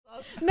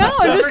No,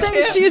 I'm just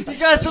saying she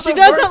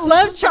doesn't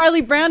love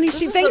Charlie Brown.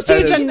 She thinks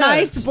he's a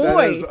nice boy.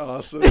 That is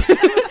awesome.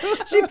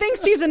 She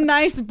thinks he's a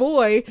nice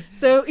boy,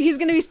 so he's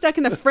going to be stuck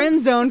in the friend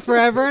zone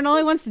forever, and all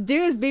he wants to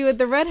do is be with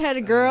the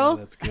redheaded girl.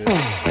 That's good.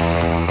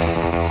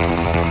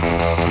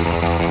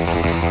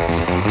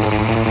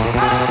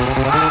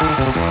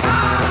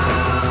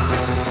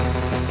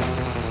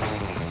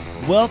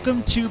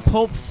 Welcome to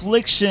Pulp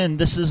Fliction.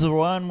 This is the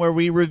one where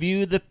we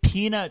review the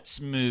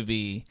Peanuts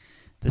movie.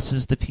 This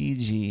is the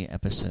PG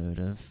episode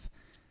of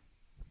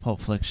Pulp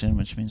Fliction,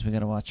 which means we got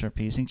to watch our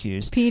P's and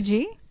Q's.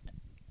 PG?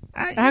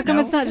 How come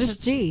it's not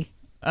just G?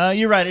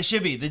 You're right. It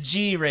should be the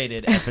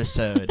G-rated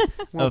episode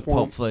of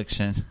Pulp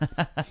Fiction. So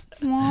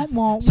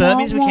that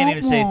means we can't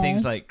even say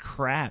things like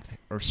crap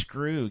or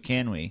screw,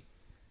 can we?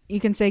 You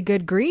can say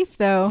good grief,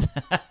 though.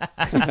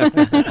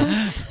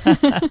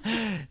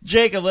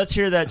 Jacob, let's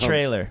hear that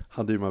trailer.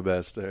 I'll do my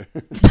best there.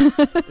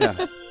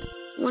 Yeah.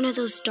 One of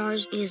those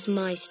stars is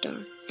my star,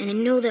 and I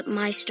know that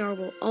my star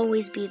will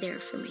always be there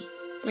for me.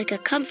 Like a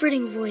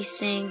comforting voice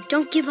saying,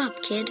 "Don't give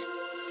up, kid."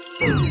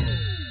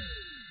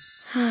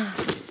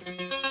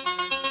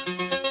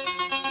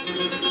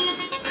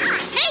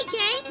 Hey,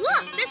 gang,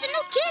 look, there's a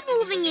new kid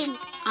moving in.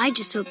 I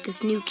just hope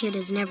this new kid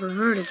has never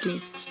heard of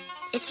me.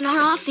 It's not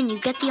often you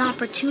get the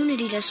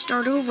opportunity to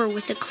start over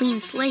with a clean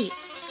slate.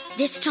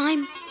 This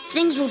time,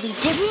 things will be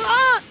different.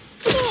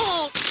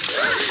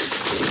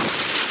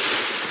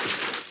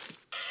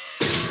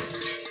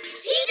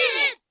 He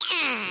did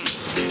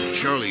it!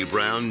 Charlie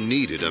Brown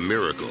needed a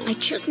miracle. I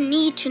just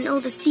need to know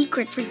the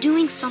secret for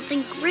doing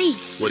something great.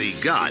 What he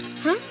got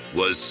Huh?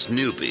 was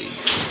Snoopy.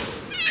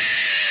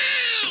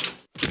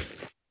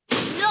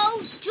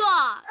 No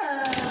job.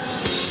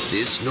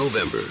 This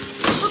November,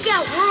 Look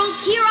out, world,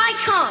 here I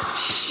come.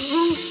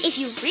 If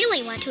you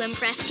really want to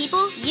impress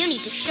people, you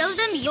need to show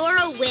them you're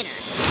a winner.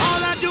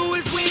 All I do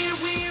is win,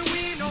 win,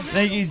 win. No matter-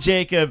 Thank you,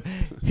 Jacob.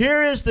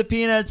 Here is the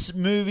Peanuts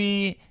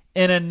movie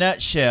in a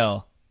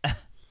nutshell.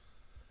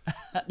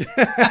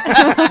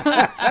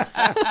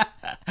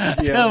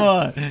 Come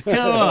on.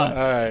 All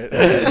right.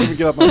 Let me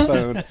get up my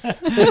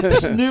phone.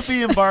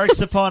 Snoopy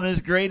embarks upon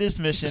his greatest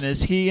mission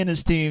as he and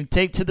his team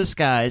take to the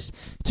skies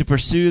to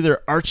pursue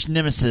their arch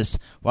nemesis,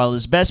 while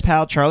his best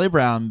pal Charlie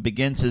Brown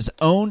begins his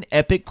own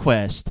epic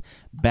quest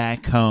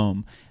back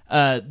home.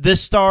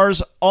 This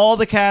stars all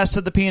the cast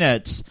of the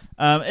Peanuts.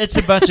 It's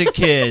a bunch of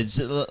kids,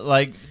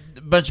 like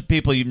a bunch of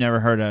people you've never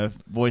heard of,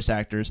 voice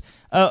actors.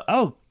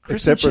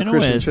 Kristen Except for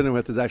Chenoweth. Kristen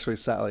Chenoweth is actually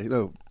Sally.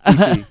 No,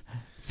 Fifi.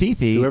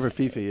 Fifi. Whoever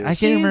Fifi is. I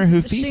can't remember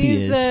who Fifi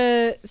she's is.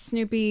 the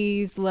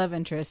Snoopy's love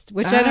interest,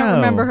 which I don't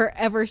remember her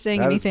ever saying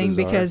That is anything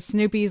bizarre. because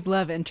Snoopy's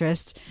love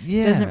interest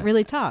Yeah. doesn't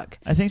really talk.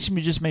 I think she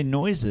just made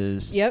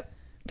noises. Yep,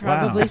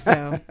 probably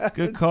so.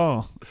 Good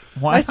call.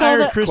 Why I saw hire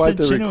that- Kristen Quite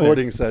the Chenoweth?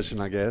 recording session,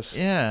 I guess.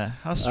 Yeah,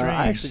 how strange.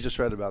 I actually just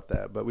read about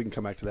that, but we can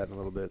come back to that in a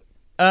little bit.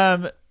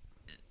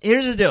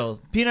 Here's the deal.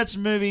 Peanuts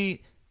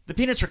movie. The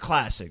Peanuts are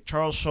classic.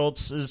 Charles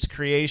Schultz's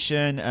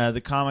creation.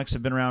 The comics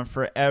have been around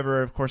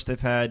forever. Of course,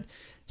 they've had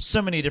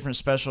so many different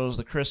specials.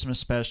 The Christmas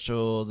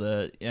special,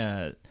 the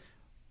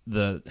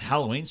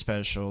Halloween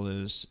special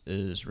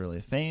is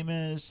really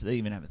famous. They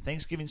even have a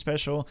Thanksgiving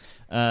special.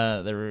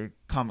 There were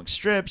comic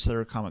strips. There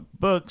were comic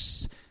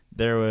books.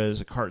 There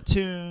was a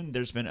cartoon.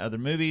 There's been other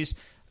movies.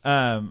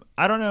 I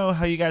don't know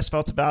how you guys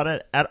felt about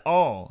it at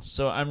all.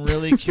 So I'm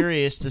really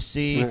curious to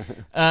see.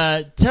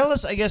 Tell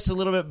us, I guess, a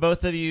little bit,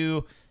 both of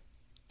you,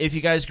 if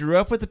you guys grew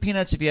up with the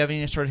Peanuts, if you have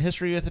any sort of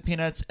history with the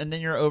Peanuts, and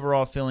then your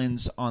overall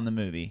feelings on the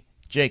movie.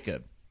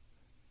 Jacob.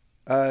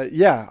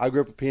 Yeah, I grew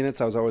up with Peanuts.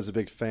 I was always a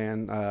big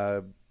fan.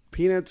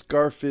 Peanuts,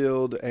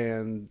 Garfield,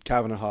 and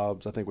Calvin and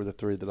Hobbes, I think, were the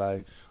three that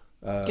I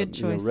Good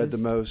choices. read the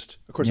most.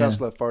 Of course, Yeah. I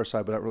also love Far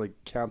Side, but I don't really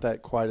count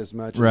that quite as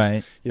much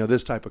Right. as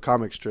this type of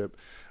comic strip.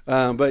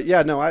 But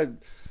yeah, no,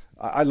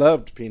 I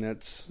loved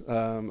Peanuts,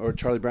 or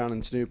Charlie Brown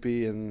and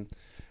Snoopy, and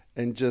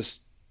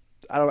just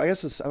I don't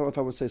know if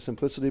I would say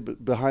simplicity,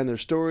 but behind their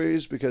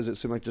stories, because it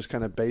seemed like just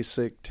kind of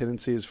basic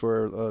tendencies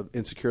for an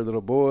insecure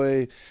little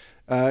boy.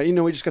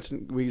 We just got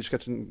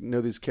to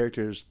know these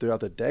characters throughout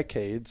the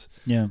decades.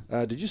 Yeah.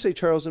 Did you say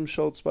Charles M.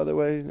 Schultz, by the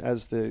way,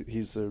 as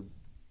he's the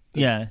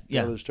Yeah.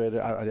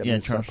 illustrator? I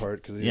missed Charles. that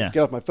part because Yeah.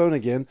 get off my phone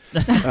again.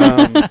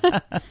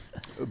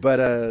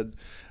 But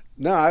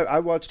no, I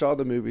watched all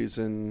the movies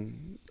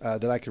and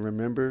that I can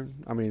remember.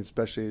 I mean,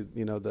 especially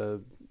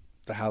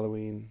the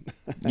Halloween.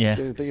 Yeah. I can't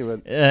even think of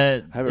it.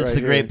 have it It's right the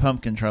here. Great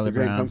Pumpkin, Charlie The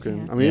Great Brown.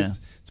 Pumpkin. Yeah. I mean, Yeah.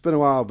 it's been a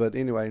while, but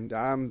anyway,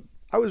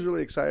 I was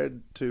really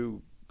excited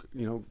to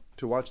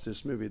watch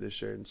this movie this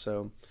year, and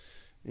so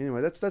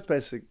anyway, that's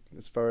basic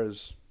as far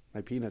as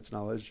my Peanuts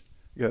knowledge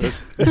goes.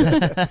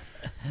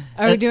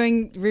 Are we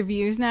doing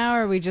reviews now,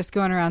 or are we just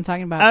going around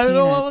talking about Peanuts?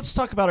 Well, let's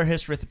talk about our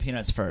history with the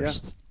Peanuts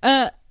first.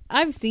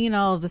 I've seen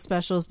all of the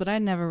specials, but I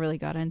never really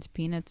got into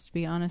Peanuts, to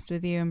be honest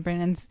with you. And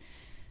Brandon's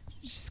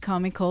Just call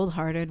me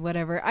cold-hearted,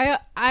 whatever.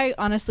 I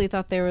honestly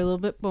thought they were a little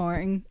bit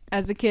boring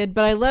as a kid,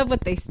 but I love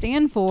what they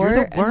stand for.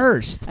 You're the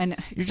worst. I know.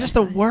 Exactly. You're just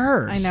the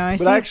worst. I know.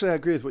 But actually, I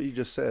agree with what you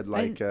just said.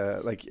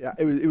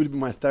 It would be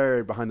my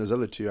third behind those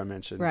other two I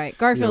mentioned. Right.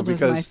 Garfield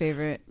was my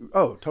favorite.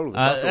 Oh, totally.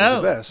 Garfield was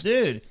the best.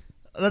 Dude.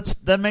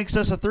 That makes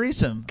us a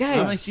threesome. Guys,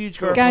 I'm a huge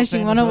Garfield guys, fan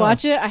you want to as well.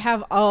 watch it? I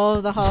have all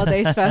of the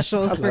holiday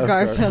specials for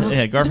Garfield.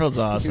 Yeah, Garfield's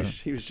awesome.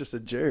 He was just a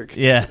jerk.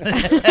 Yeah.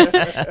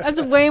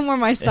 That's way more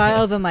my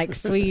style than like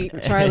sweet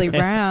Charlie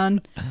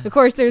Brown. Of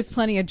course, there's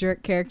plenty of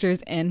jerk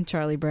characters in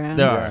Charlie Brown.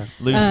 There are.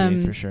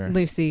 Lucy, for sure.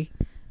 Lucy.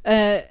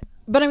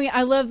 But I mean,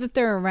 I love that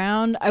they're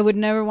around. I would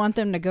never want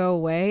them to go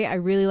away. I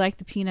really like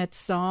the Peanuts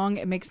song.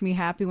 It makes me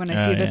happy when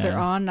I see that they're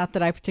on. Not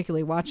that I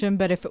particularly watch them,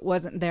 but if it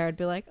wasn't there, I'd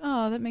be like,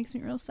 oh, that makes me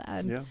real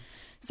sad. Yeah.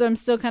 So I'm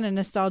still kind of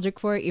nostalgic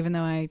for it, even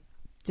though I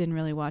didn't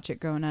really watch it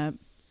growing up.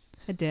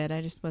 I did.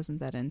 I just wasn't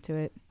that into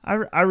it. I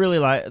really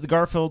like the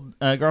Garfield.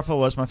 Garfield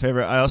was my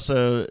favorite. I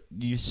also,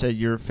 you said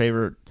your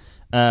favorite.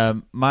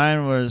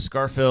 Mine was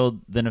Garfield,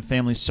 then A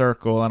Family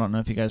Circle. I don't know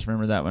if you guys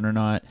remember that one or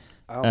not.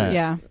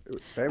 Yeah.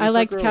 I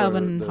liked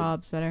Calvin and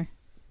Hobbes better.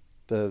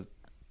 The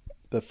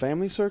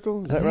Family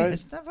Circle? Is that right?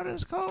 Is that what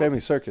it's called? Family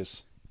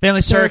Circus.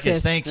 Family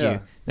Circus. Thank you.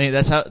 Yeah.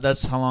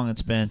 That's how long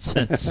it's been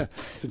since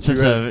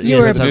you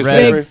were a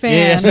big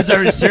fan. Yeah, since I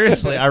read,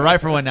 seriously, I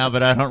write for one now,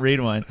 but I don't read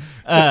one.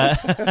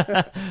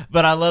 But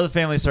I love the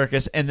Family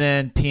Circus, and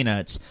then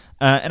Peanuts,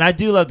 and I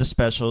do love the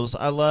specials. They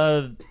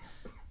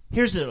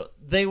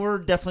were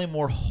definitely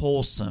more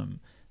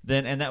wholesome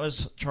than, and that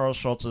was Charles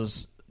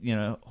Schultz's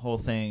whole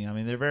thing. I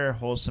mean, they're very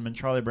wholesome, and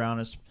Charlie Brown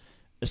is,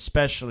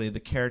 especially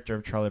the character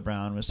of Charlie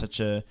Brown, was such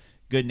a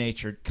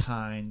good-natured,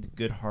 kind,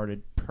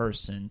 good-hearted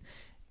person.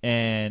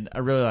 And I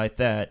really like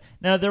that.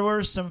 Now, there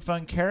were some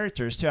fun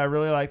characters, too. I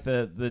really like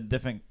the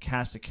different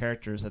cast of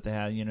characters that they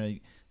had.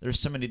 There's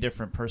so many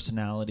different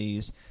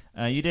personalities.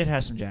 You did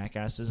have some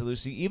jackasses,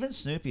 Lucy. Even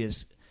Snoopy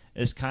is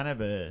kind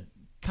of a...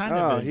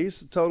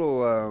 he's a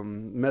total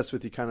mess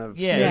with you kind of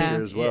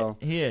character as well.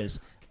 He is.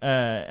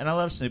 And I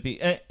love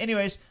Snoopy.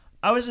 Anyways,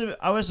 I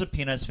was a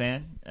Peanuts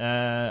fan.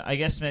 I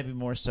guess maybe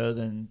more so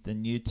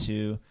than you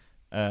two.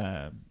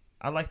 I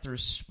like their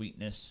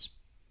sweetness.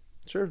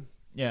 Sure.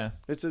 Yeah,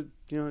 it's a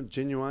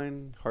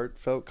genuine,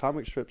 heartfelt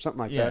comic strip, something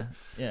like that.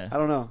 Yeah, I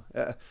don't know.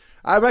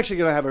 I'm actually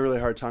going to have a really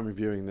hard time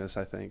reviewing this,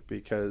 I think,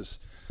 because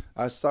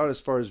I thought as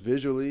far as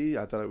visually,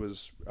 I thought it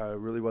was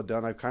really well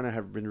done. I kind of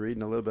have been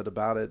reading a little bit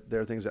about it.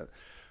 There are things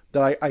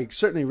that I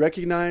certainly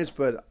recognize,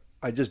 but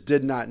I just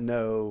did not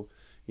know.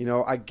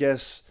 I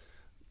guess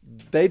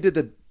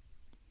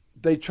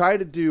they try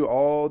to do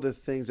all the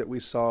things that we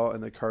saw in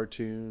the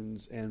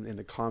cartoons and in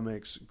the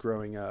comics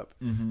growing up.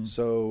 Mm-hmm.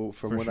 So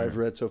from what I've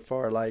read so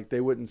far, like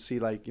they wouldn't see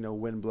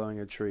wind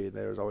blowing a tree.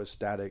 There was always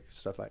static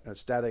stuff like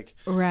static,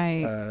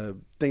 right?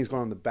 Things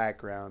going on in the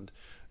background.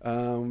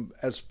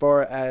 As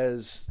far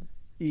as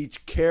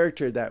each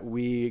character that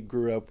we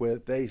grew up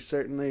with, they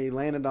certainly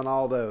landed on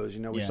all those.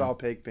 We saw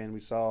Pigpen, we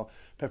saw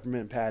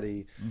Peppermint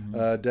Patty,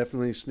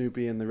 definitely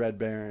Snoopy and the Red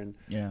Baron.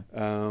 Yeah,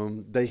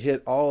 they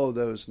hit all of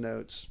those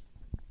notes.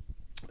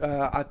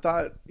 I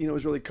thought, it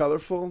was really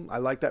colorful. I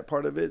like that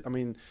part of it. I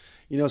mean,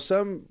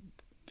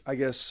 I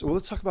guess,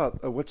 let's talk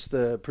about what's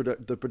the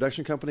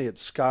production company.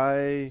 It's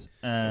Sky,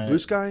 Blue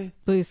Sky?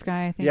 Blue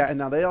Sky, I think. Yeah, and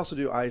now they also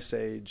do Ice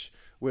Age,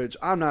 which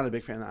I'm not a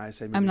big fan of the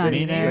Ice Age. I'm not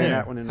either. Ran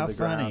that one into the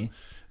funny. ground.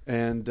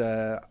 And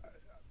to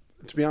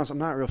be honest, I'm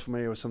not real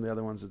familiar with some of the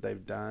other ones that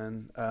they've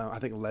done. I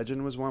think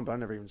Legend was one, but I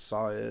never even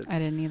saw it. I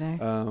didn't either.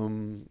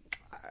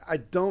 I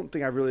don't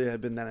think I really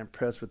have been that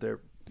impressed with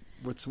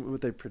what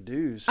they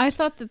produced. I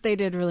thought that they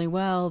did really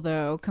well,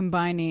 though,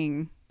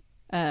 combining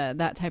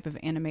that type of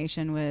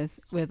animation with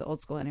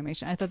old school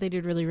animation. I thought they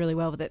did really, really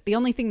well with it. The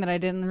only thing that I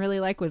didn't really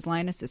like was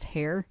Linus's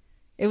hair.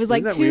 It was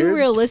like too weird?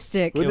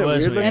 Realistic, It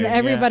was weird. and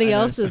everybody Yeah,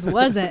 else's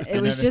wasn't.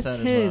 It was just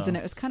his, well. and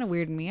it was kind of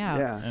weirding me out.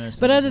 Yeah.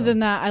 But other than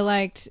that, I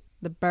liked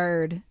the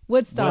bird.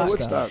 Woodstock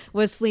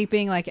was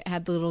sleeping like it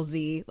had the little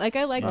Z. Like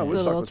I liked the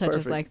little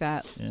touches perfect. like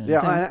that.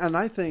 Yeah, and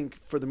I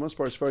think for the most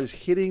part, as far as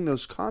hitting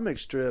those comic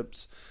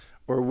strips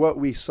or what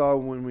we saw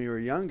when we were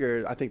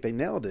younger, I think they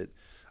nailed it.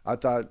 I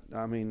thought,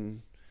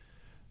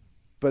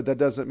 but that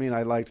doesn't mean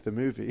I liked the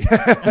movie.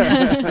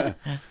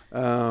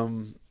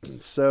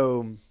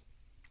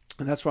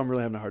 And that's what I'm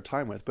really having a hard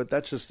time with. But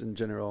that's just in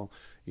general.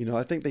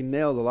 I think they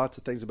nailed lots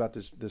of things about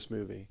this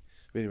movie.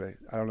 But anyway,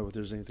 I don't know if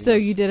there's anything So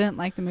else. you didn't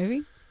like the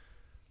movie?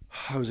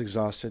 I was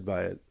exhausted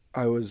by it.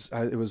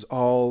 It was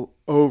all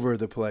over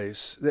the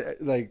place.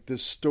 Like the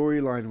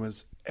storyline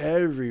was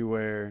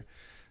everywhere.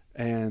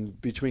 And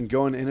between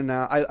going in and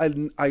out,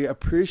 I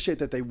appreciate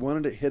that they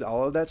wanted to hit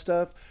all of that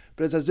stuff,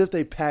 but it's as if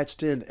they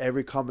patched in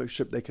every comic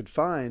strip they could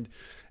find,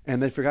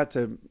 and they forgot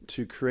to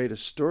create a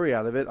story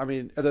out of it. I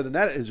mean, other than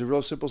that, it's a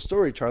real simple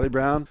story. Charlie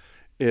Brown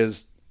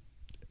is,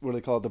 what do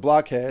they call it, the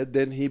blockhead.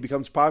 Then he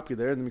becomes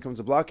popular, and then becomes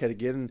a blockhead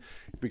again,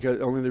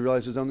 because only to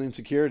realize his own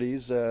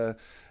insecurities, and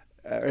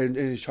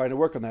he's trying to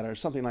work on that, or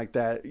something like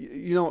that.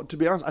 To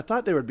be honest, I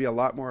thought there would be a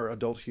lot more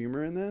adult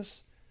humor in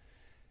this.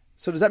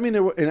 So does that mean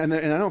there? And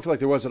I don't feel like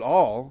there was at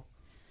all.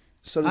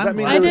 So does that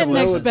mean I there didn't was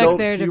no expect adult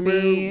there to humor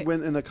be-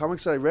 when in the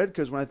comics that I read?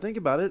 Because when I think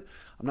about it,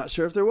 I'm not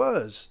sure if there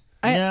was.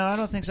 No, I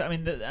don't think so. I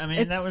mean,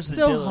 It's that was the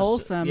so deal.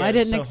 wholesome. Yeah, I it's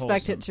didn't so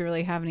expect wholesome. it to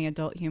really have any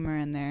adult humor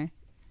in there.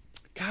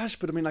 Gosh,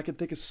 but I mean, I can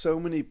think of so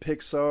many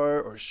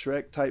Pixar or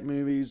Shrek type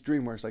movies,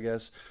 DreamWorks, I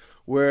guess,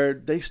 where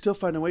they still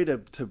find a way to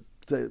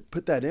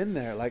put that in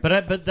there. Like,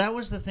 but that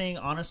was the thing,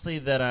 honestly,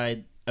 that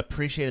I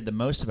appreciated the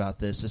most about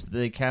this is that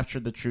they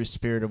captured the true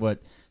spirit of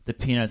what the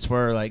Peanuts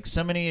were. Like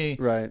so many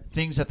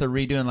things that they're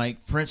redoing.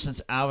 Like for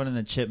instance, Alvin and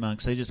the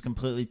Chipmunks. They just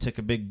completely took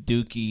a big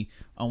dookie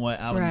on what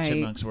Alvin and the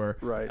Chipmunks were.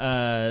 Right.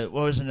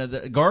 What was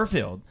another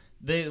Garfield?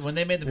 When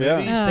they made the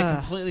movies, they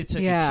completely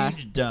took a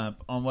huge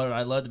dump on what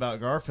I loved about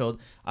Garfield.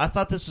 I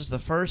thought this was the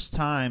first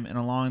time in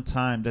a long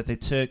time that they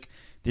took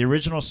the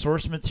original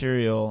source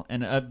material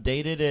and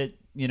updated it,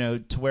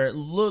 to where it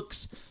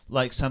looks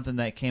like something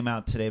that came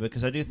out today.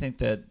 Because I do think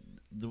that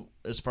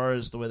as far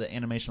as the way the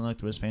animation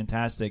looked, it was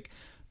fantastic,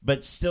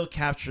 but still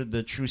captured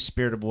the true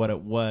spirit of what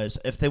it was.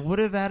 If they would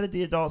have added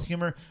the adult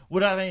humor,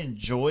 would I have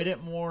enjoyed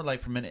it more,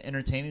 like from an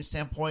entertaining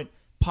standpoint?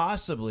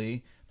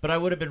 Possibly, but I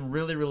would have been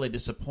really, really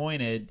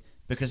disappointed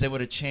because they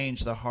would have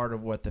changed the heart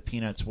of what the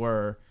Peanuts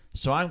were.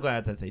 So I'm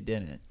glad that they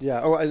didn't.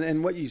 Yeah. Oh,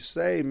 and what you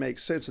say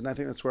makes sense, and I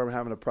think that's where I'm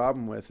having a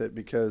problem with it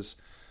because,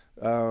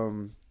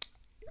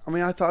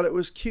 I thought it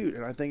was cute,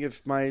 and I think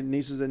if my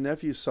nieces and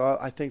nephews saw it,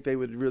 I think they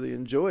would really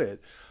enjoy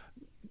it.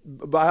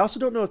 But I also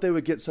don't know if they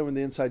would get some of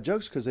the inside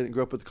jokes because they didn't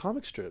grow up with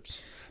comic strips.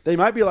 They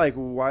might be like,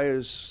 "Why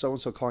is so and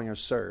so calling her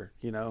sir?"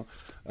 I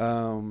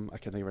can't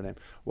think of her name.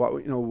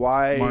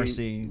 Why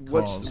Marcy?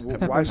 Why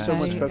so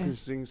much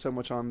focusing so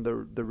much on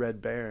the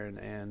Red Baron?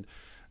 And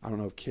I don't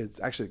know if kids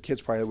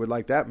probably would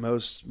like that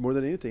more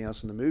than anything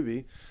else in the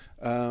movie.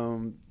 I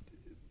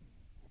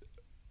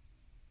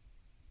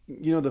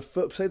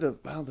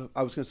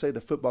was going to say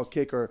the football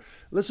kick, or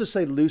let's just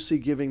say Lucy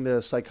giving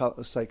the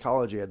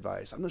psychology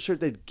advice. I'm not sure if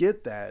they'd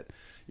get that,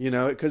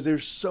 because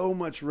there's so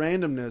much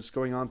randomness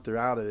going on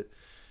throughout it,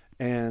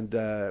 and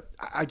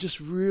I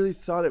just really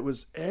thought it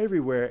was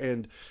everywhere,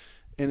 and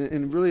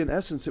really in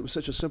essence it was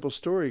such a simple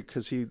story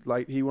because he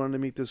wanted to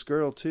meet this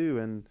girl too,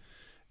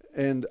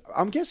 and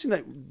I'm guessing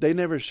that they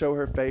never show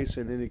her face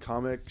in any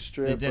comic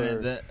strip. They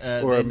didn't.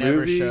 Or they a never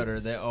movie. Showed her.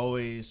 They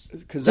always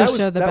because Just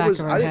showed the back of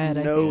her I head,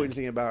 didn't I know think.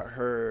 anything about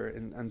her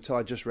until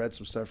I just read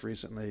some stuff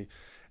recently,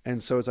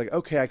 and so it's like,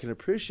 okay, I can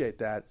appreciate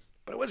that,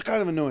 but it was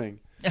kind of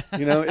annoying.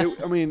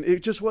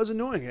 It just was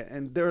annoying,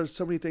 and there are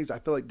so many things I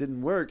feel like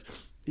didn't work,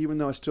 even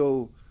though I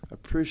still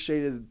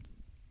appreciated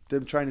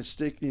them trying to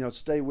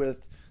stay with,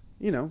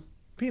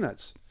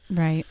 Peanuts.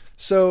 Right.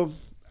 So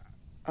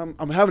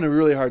I'm having a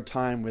really hard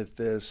time with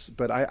this,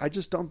 but I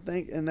just don't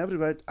think,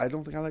 inevitably, I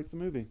don't think I like the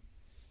movie,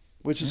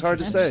 which is hard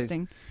to say.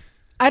 Interesting.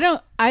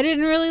 I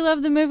didn't really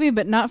love the movie,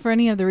 but not for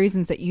any of the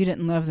reasons that you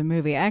didn't love the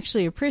movie. I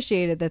actually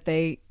appreciated that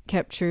they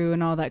kept true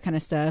and all that kind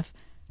of stuff.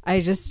 I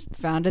just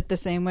found it the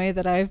same way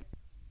that I've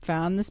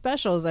found the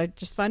specials. I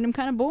just find them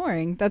kind of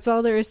boring. That's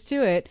all there is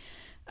to it.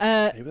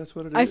 Maybe that's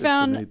what it is.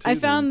 I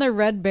found the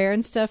Red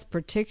Baron stuff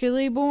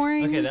particularly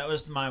boring. Okay, that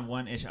was my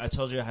one issue. I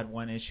told you I had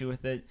one issue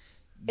with it.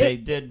 They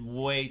did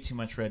way too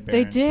much Red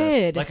Baron. They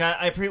did. Stuff.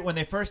 Like when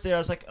they first did, I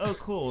was like, "Oh,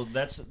 cool."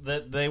 They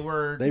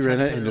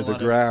ran it into the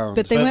ground.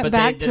 But they went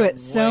back to it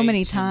so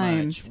many too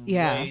times. Much,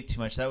 yeah, way too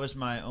much. That was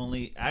my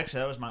only.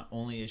 Actually, that was my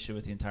only issue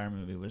with the entire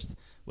movie was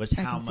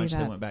how much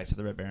they went back to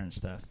the Red Baron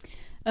stuff.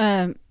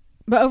 But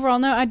overall,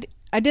 no,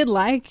 I did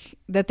like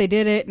that they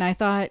did it, and I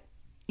thought,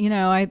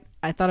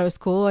 I thought it was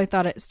cool. I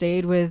thought it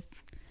stayed with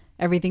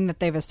everything that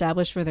they've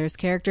established for those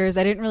characters.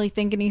 I didn't really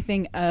think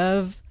anything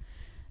of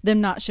them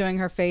not showing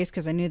her face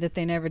because I knew that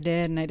they never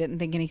did, and I didn't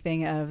think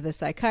anything of the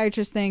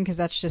psychiatrist thing because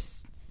that's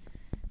just,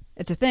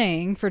 it's a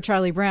thing for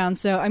Charlie Brown.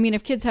 So,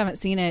 if kids haven't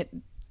seen it,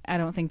 I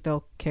don't think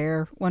they'll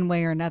care one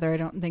way or another. I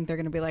don't think they're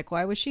going to be like,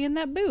 why was she in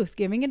that booth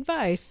giving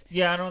advice?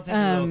 Yeah, I don't think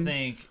they'll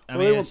think.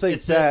 They won't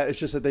think that. It's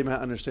just that they may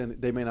not understand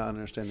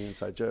the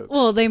inside jokes.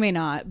 Well, they may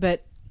not,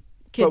 but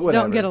kids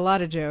don't get a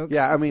lot of jokes.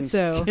 Yeah,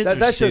 so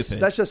that's just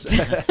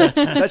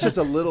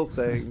a little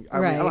thing. I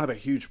Right. I don't have a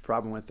huge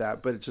problem with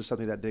that, but it's just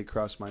something that did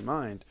cross my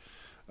mind.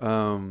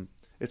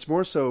 It's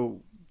more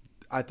so,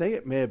 I think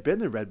it may have been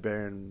the Red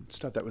Baron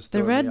stuff that was the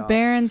throwing me Red off,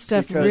 Baron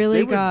stuff because really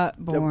they would- got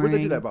boring. Would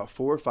they do that about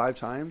 4 or 5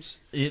 times?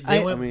 They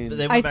went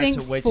I back think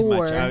to way too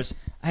much. 4.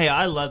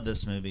 I love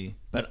this movie,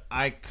 but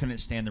I couldn't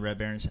stand the Red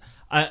Barons.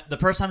 The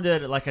first time I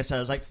did it, like I said, I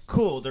was like,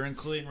 cool, they're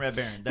including Red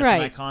Baron. That's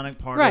an iconic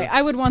part of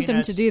I would want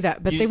Peanuts. them to do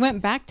that, but they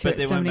went back to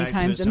it so many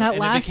times, and that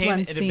last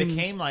one seemed... it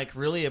became like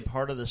really a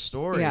part of the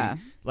story, Yeah.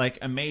 like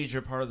a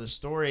major part of the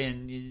story,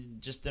 and you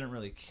just didn't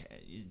really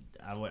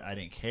I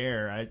didn't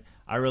care.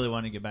 I really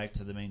wanted to get back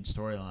to the main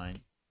storyline.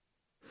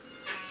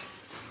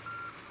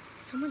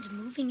 Someone's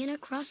moving in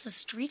across the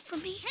street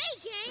from me?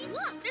 Hey, gang!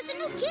 Look, there's a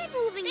new kid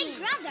moving in. Big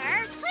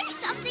brother, pull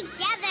yourself together.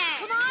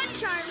 Come on,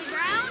 Charlie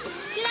Brown.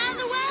 Get out of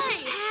the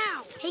way.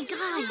 Ow! Hey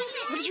guys,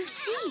 what did you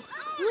see?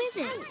 Who is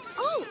it?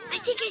 Oh, I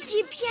think I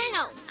see a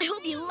piano. I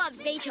hope he loves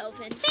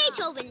Beethoven.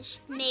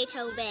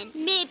 Beethoven.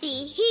 Maybe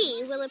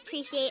he will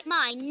appreciate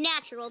my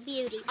natural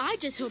beauty. I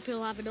just hope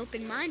he'll have an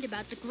open mind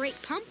about the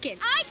Great Pumpkin.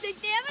 I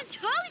think they have a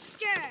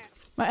toaster.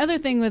 My other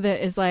thing with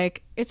it is,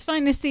 like, it's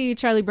fine to see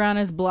Charlie Brown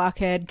as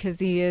blockhead because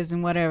he is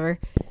and whatever.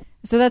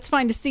 So that's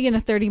fine to see in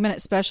a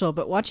 30-minute special,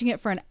 but watching it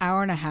for an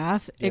hour and a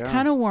half, it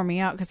kind of wore me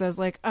out because I was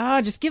like,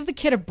 just give the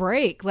kid a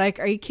break.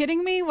 Like, are you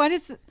kidding me? Why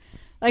does...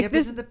 Like,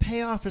 but then the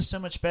payoff is so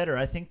much better.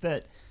 I think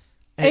that...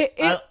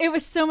 It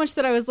was so much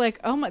that I was like,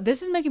 oh my,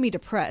 this is making me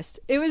depressed.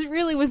 It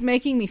was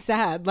making me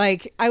sad.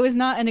 Like, I was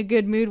not in a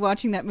good mood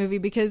watching that movie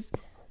because...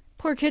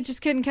 Poor kid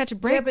just couldn't catch a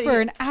break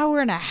for an hour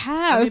and a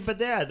half. I mean, but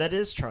yeah, that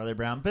is Charlie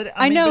Brown. But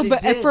I know,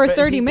 but for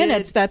 30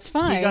 minutes, that's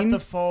fine. He got the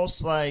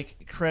false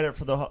credit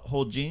for the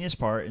whole genius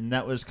part, and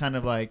that was kind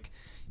of like,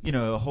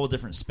 a whole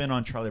different spin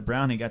on Charlie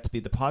Brown. He got to be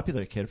the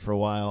popular kid for a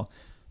while.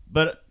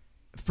 But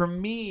for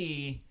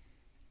me,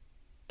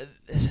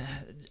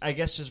 I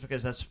guess just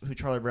because that's who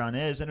Charlie Brown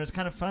is, and it was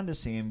kind of fun to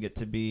see him get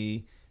to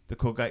be the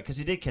cool guy because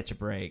he did catch a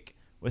break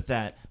with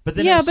that. But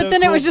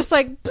then it was just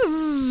like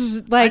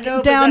bzz, like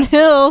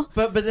downhill.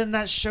 But then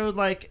that showed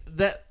like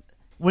that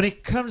when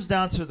it comes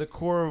down to the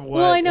core of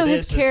what I know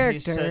his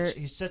character.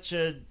 He's such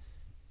a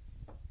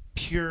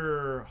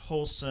pure,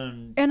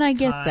 wholesome, and I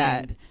get kind,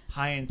 that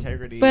high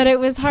integrity. But it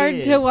was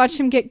hard to watch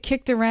him get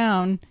kicked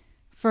around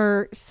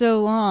for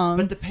so long.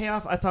 But the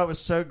payoff I thought was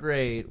so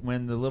great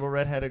when the little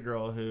redheaded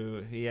girl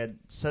who he had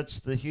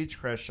such the huge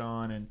crush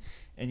on,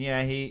 and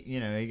yeah,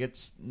 he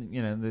gets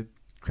the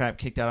crap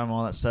kicked out of him,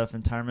 all that stuff,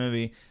 entire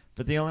movie.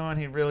 But the only one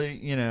he really,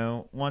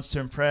 wants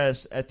to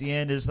impress at the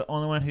end is the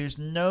only one who's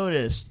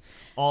noticed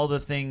all the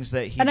things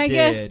that he did. I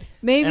guess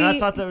maybe... And I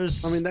thought that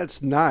was... I mean,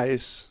 that's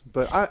nice,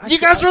 but you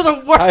guys are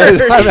the worst!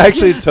 I'm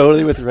actually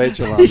totally with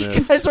Rachel on this. You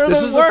guys are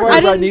this the is worst! The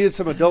part where I needed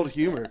some adult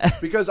humor.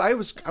 Because I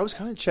was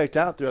kind of checked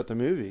out throughout the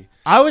movie.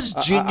 I was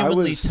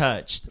genuinely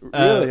touched.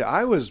 Really,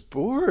 I was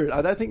bored.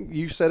 I think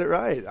you said it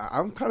right.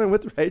 I'm kind of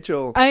with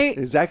Rachel.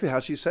 Exactly how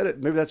she said it.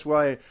 Maybe that's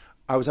why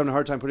I was having a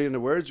hard time putting it into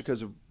words,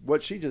 because of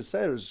what she just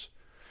said.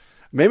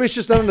 Maybe it's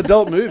just not an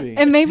adult movie.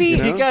 And maybe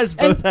you guys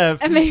both have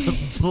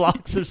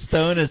blocks of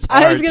stone as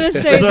hearts. I was going to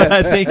say, that's what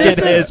I think it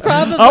is.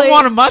 Probably... I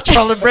wanted my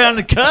Charlie Brown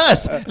to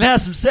cuss and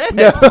have some sex.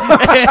 No. I'm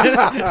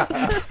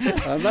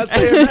not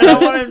saying that. And I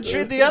want him to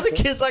treat the other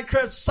kids like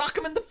crap, sock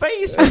them in the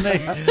face. I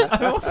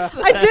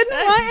didn't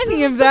want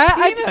any of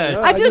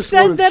that. I just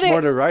said that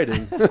smarter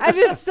writing. I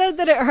just said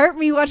that it hurt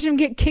me watching him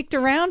get kicked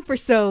around for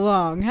so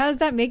long. How does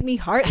that make me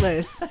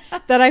heartless?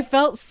 That I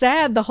felt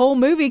sad the whole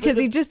movie because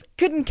he just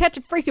couldn't catch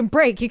a freaking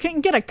break. He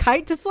couldn't get a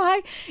kite to fly.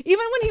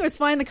 Even when he was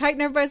flying the kite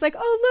and everybody's like,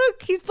 oh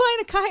look, he's flying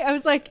a kite, I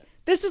was like,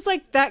 this is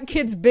like that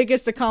kid's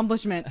biggest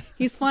accomplishment.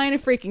 He's flying a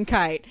freaking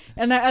kite.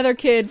 And that other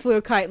kid flew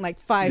a kite in like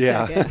 5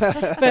 seconds.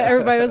 But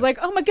everybody was like,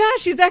 oh my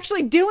gosh, he's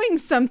actually doing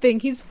something.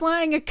 He's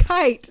flying a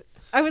kite.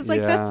 I was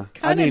like, that's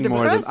kind of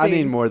depressing. I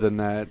need more than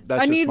that.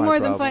 That's I need more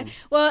problem. than fun.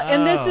 Well,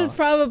 and this is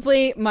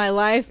probably my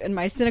life and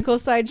my cynical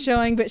side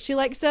showing, but she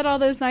said all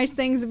those nice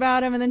things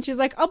about him, and then she's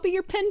like, I'll be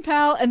your pen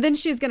pal, and then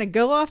she's going to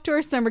go off to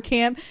her summer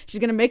camp. She's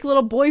going to make a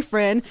little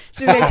boyfriend.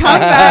 She's going to come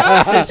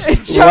back.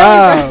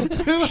 Wow.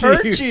 Who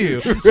hurt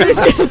you? They're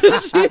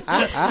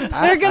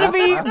going to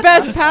be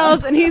best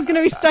pals, and he's going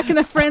to be stuck in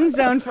the friend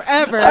zone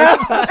forever.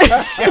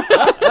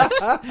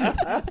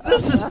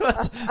 This is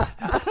what...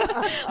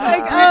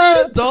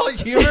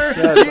 adult humor.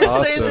 You're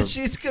saying that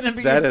she's going to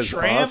be a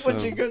tramp when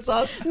she goes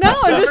off? No,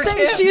 I'm just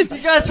saying she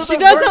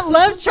doesn't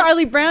love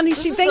Charlie Brown.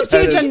 She thinks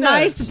he's a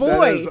nice boy.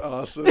 That is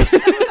awesome.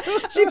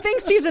 She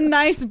thinks he's a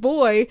nice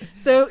boy,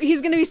 so he's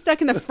going to be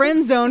stuck in the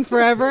friend zone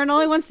forever, and all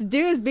he wants to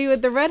do is be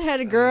with the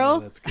redheaded girl.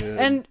 That's good.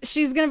 And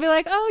she's going to be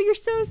like, oh, you're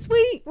so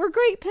sweet. We're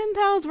great pen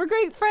pals. We're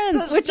great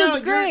friends, which is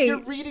great. You're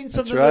reading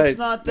something that's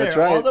not there. That's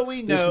right. All that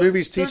we know. This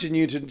movie's teaching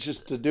you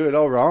to do it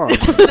all wrong.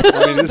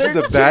 I mean, this is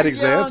a bad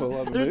example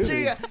of a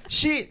movie.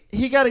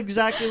 He got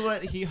exactly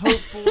what he hoped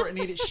for and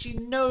needed. She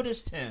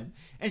noticed him,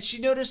 and she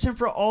noticed him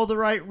for all the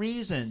right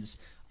reasons.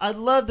 I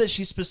love that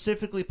she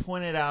specifically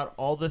pointed out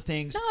all the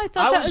things. No, I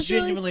thought that was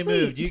genuinely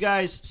really moved. You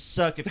guys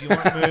suck if you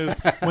weren't moved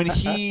when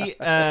he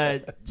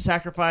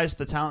sacrificed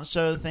the talent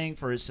show thing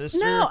for his sister.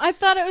 No, I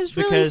thought it was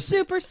really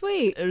super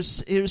sweet. It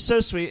was so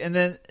sweet. And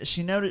then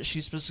she noted,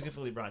 she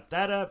specifically brought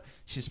that up.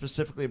 She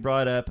specifically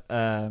brought up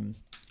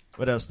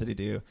what else did he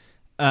do?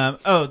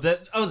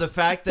 The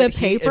fact that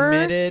he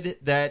admitted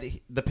that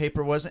the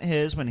paper wasn't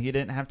his when he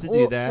didn't have to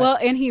do that. Well,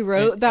 and he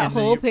wrote that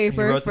whole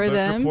paper he wrote for the book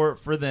them. Report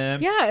for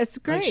them. Yeah, it's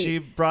great. And she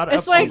brought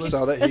up. I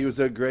saw that he was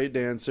a great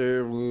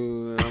dancer.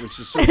 It's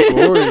just so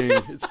boring.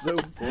 It's so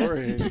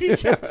boring.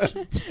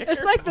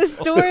 It's like the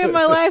story of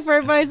my life where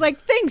everybody's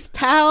like, "Thanks,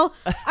 pal.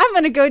 I'm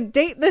gonna go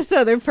date this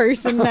other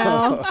person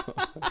now.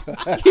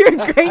 You're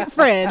a great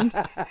friend."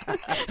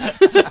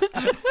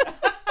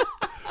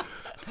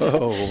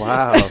 Oh,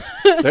 wow.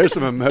 There's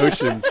some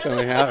emotions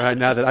coming out right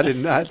now that I did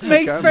not see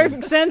Makes coming.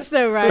 perfect sense,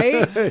 though,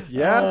 right?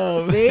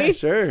 Yeah. See?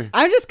 Sure.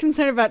 I'm just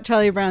concerned about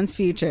Charlie Brown's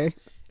future.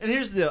 And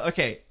here's the deal.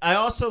 Okay, I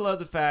also love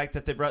the fact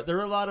that there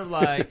were a lot of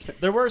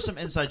there were some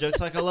inside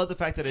jokes. Like I love the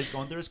fact that he's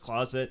going through his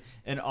closet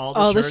and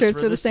all the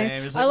shirts were the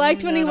same. I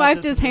liked when he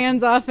wiped his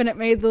hands off and it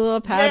made the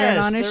little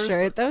pattern on his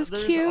shirt. That was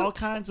cute. All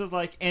kinds of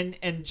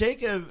and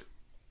Jacob,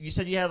 you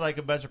said you had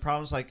a bunch of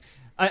problems.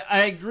 I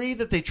agree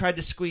that they tried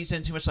to squeeze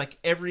in too much.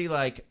 Every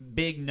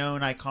big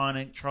known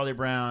iconic Charlie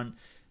Brown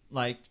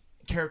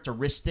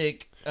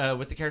characteristic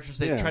with the characters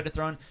they tried to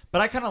throw in.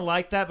 But I kind of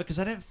like that because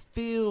I didn't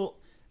feel.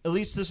 At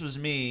least this was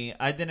me.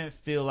 I didn't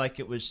feel like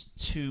it was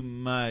too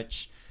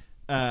much.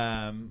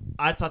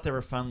 I thought they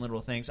were fun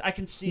little things. I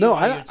can see. No,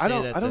 I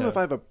don't know if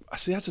I have a.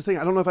 See, that's the thing.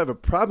 I don't know if I have a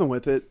problem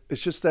with it.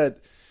 It's just that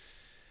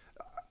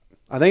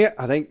I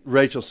think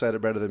Rachel said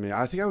it better than me.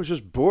 I think I was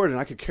just bored, and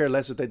I could care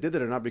less if they did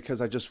it or not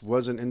because I just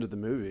wasn't into the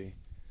movie.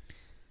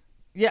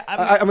 Yeah,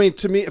 I mean,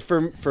 to me,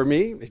 for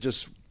me,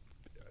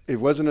 it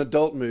was an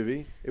adult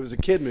movie. It was a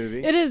kid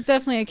movie. It is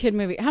definitely a kid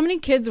movie. How many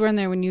kids were in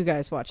there when you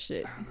guys watched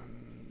it?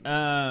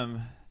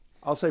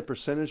 I'll say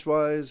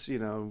percentage-wise,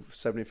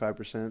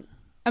 75%.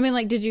 I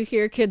mean, did you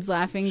hear kids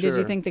laughing? Sure. Did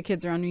you think the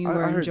kids around you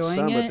were I heard enjoying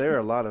some, it?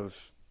 but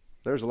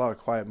there's a lot of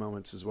quiet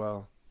moments as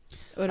well.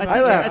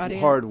 I laughed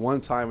hard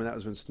one time, and that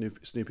was when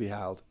Snoopy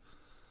howled.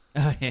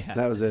 Oh yeah,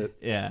 that was it.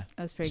 Yeah,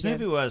 that was pretty.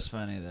 Snoopy good. was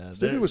funny though.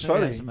 Snoopy was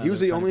funny. He was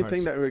the only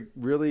thing that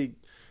really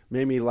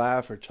made me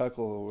laugh or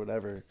chuckle or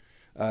whatever.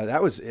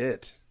 That was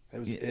it. That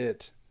was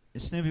it.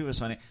 Snoopy was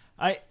funny.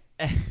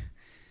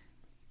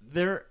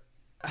 There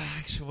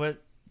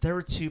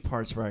were two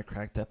parts where I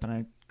cracked up,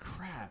 and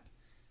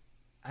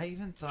I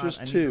even thought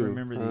Just I need two, to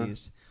remember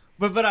these.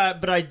 But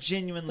I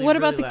genuinely. What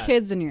really about the laughed.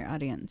 kids in your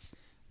audience?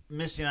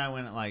 Missy and I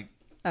went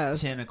at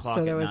 10 o'clock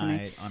so at there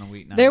night on a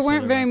weeknight. There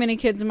weren't very many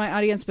kids in my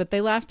audience, but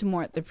they laughed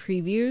more at the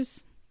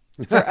previews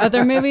for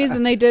other movies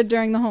than they did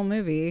during the whole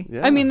movie.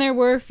 Yeah. I mean, there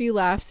were a few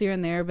laughs here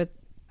and there, but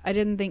I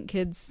didn't think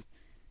kids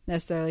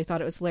necessarily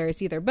thought it was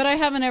hilarious either. But I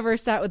haven't ever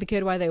sat with a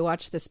kid while they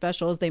watch the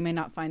specials. They may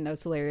not find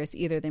those hilarious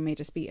either. They may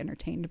just be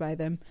entertained by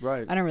them.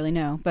 Right. I don't really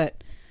know,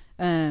 but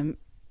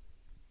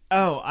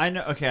oh, I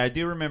know. Okay, I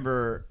do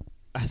remember.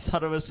 I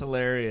thought it was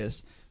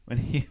hilarious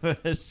when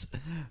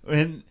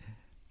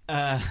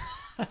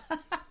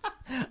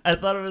I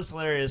thought it was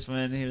hilarious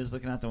when he was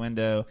looking out the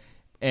window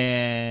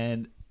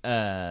and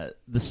the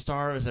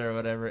star was there or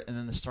whatever, and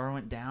then the star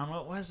went down.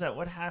 What was that?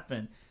 What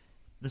happened?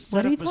 The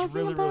setup was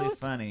really, really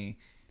funny.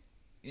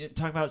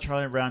 Talk about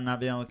Charlie Brown not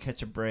being able to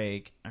catch a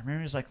break. I remember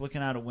he was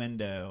looking out a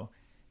window,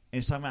 and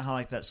he's talking about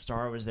how that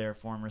star was there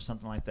for him or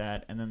something like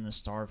that, and then the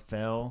star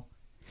fell.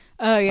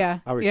 Oh yeah,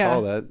 I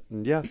recall that.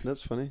 Yeah, that's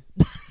funny.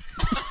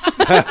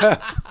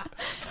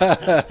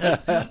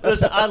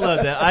 Listen, I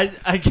love that.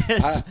 I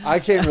guess I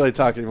can't really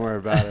talk anymore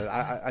about it.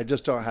 I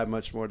just don't have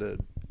much more to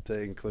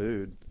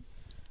include.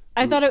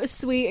 I thought it was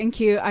sweet and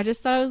cute. I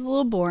just thought it was a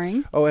little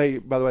boring. Oh, hey,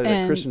 by the way,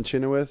 that Kristen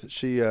Chenoweth,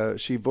 she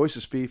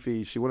voices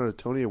Fifi. She won a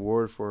Tony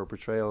Award for her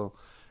portrayal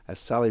as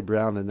Sally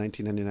Brown in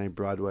 1999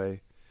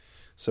 Broadway.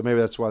 So maybe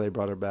that's why they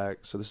brought her back.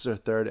 So this is her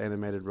third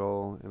animated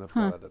role, and of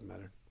course that doesn't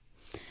matter.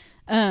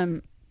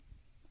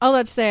 All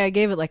that to say, I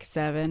gave it a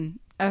 7.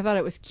 I thought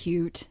it was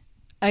cute.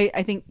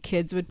 I think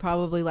kids would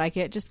probably like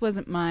it. It just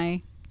wasn't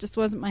my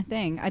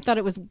thing. I thought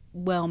it was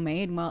well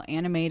made, well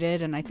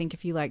animated, and I think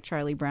if you like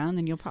Charlie Brown,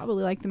 then you'll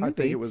probably like the movie. I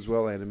think it was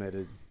well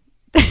animated.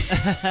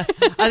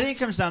 I think it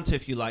comes down to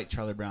if you like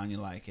Charlie Brown, you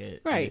like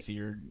it. Right. And if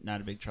you're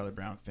not a big Charlie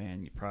Brown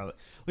fan, you probably.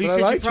 I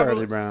like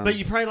Charlie Brown, but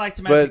you probably liked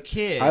him as a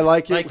kid. I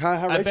like it.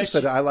 How Rachel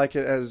said it. I like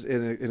it as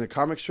in a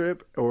comic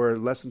strip or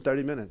less than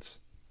 30 minutes.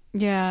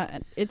 Yeah,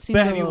 it seems.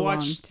 But have you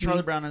watched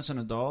Charlie Brown as an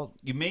adult?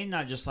 You may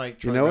not just like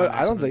Charlie Brown. You know what?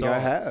 As I don't an think adult. I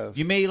have.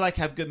 You may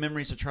have good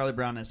memories of Charlie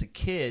Brown as a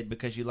kid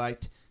because you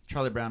liked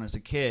Charlie Brown as a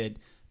kid.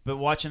 But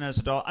watching as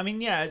an adult, I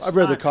mean, yeah, I've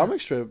read the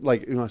comic strip.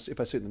 If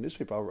I see it in the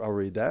newspaper, I'll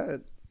read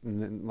that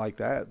and then like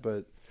that.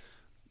 But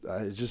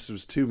it just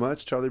was too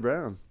much Charlie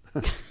Brown.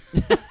 That's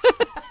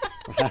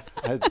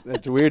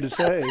weird to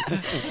say.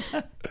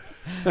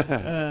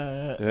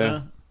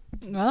 Yeah.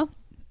 Well,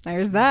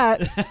 there's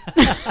that.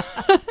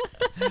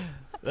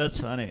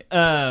 That's funny.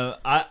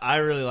 I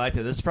really liked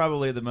it. This is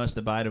probably the most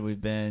divided we've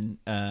been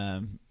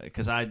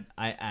because I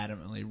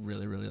adamantly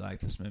really, really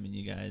liked this movie and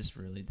you guys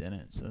really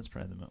didn't. So that's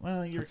probably the most.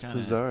 Well, you were kind of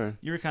bizarre.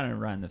 You were kind of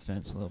riding the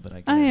fence a little bit,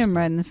 I guess. I am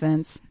riding the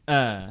fence.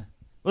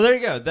 Well, there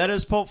you go. That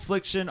is Pulp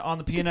Fiction on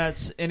the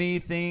Peanuts.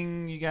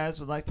 Anything you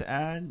guys would like to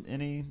add?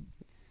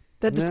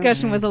 That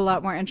discussion was a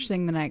lot more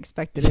interesting than I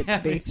expected it to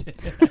be.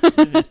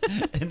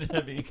 It ended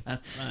up being kind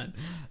of fun.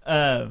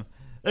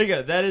 There you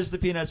go. That is the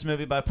Peanuts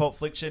movie by Pulp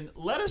Fiction.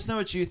 Let us know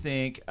what you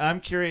think. I'm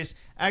curious.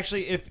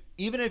 Actually,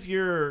 even if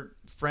you're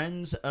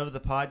friends of the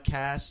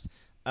podcast,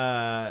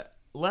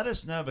 let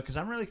us know because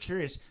I'm really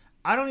curious.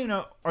 I don't even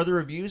know. Are the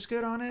reviews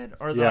good on it?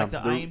 Or the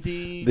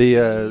IMDb?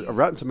 The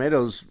Rotten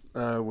Tomatoes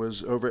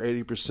was over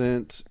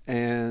 80%,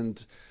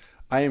 and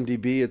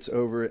IMDb it's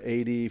over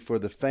 80 for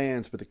the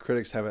fans, but the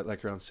critics have it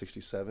around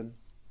 67.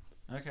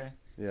 Okay.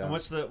 Yeah. And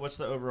what's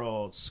the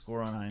overall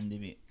score on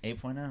IMDb?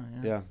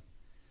 8.0. Yeah.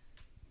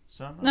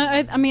 So I'm No,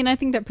 not I mean, I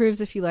think that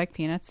proves if you like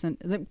Peanuts, and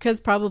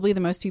because probably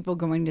the most people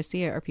going to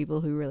see it are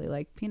people who really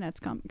like Peanuts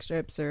comic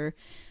strips or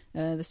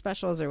the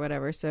specials or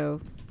whatever.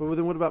 So, But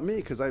then what about me?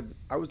 Because I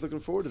was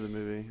looking forward to the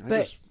movie.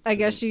 I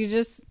guess you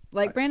just,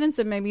 like Brandon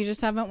said, maybe you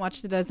just haven't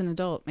watched it as an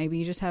adult. Maybe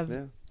you just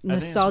have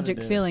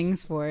nostalgic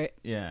feelings for it.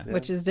 Yeah.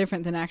 Which is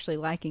different than actually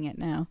liking it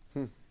now.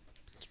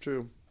 It's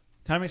true.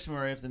 Kind of makes me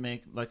worry if they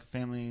make like a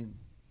family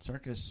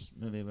circus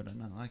movie, but I'm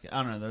not like it.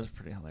 I don't know. Those are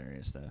pretty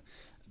hilarious though.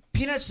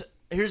 Peanuts.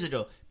 Here's the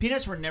deal.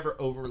 Peanuts were never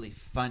overly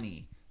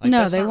funny. Like, no,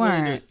 that's they not weren't.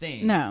 Really their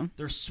thing. No,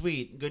 they're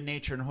sweet, good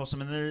natured, and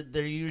wholesome, and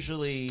they're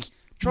usually.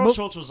 Charles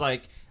Schultz was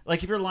like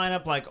if you line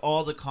up like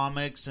all the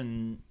comics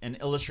and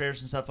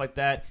illustrators and stuff like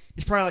that,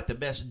 he's probably like the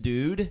best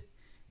dude,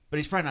 but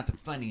he's probably not the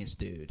funniest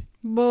dude.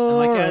 And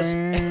like as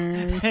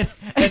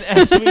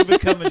we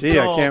become adults,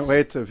 I can't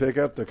wait to pick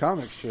up the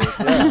comic strip.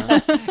 Yeah.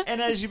 And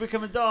as you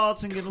become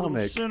adults and get a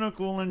little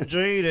cynical and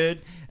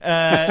jaded,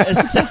 it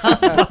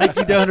sounds like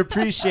you don't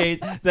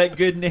appreciate that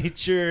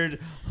good-natured,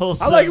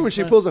 wholesome. I like it when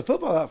she pulls a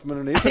football out from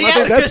underneath. Yeah, I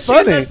think that's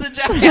funny. That's the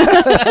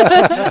jackass.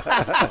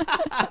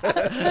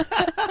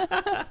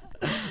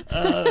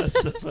 Oh,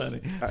 that's so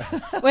funny.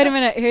 Wait a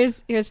minute.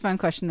 Here's a fun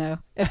question though.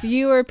 If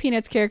you were a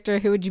Peanuts character,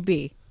 who would you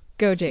be?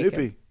 Go, Jacob.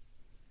 Snoopy.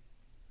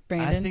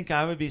 Brandon. I think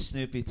I would be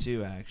Snoopy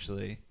too.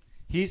 Actually,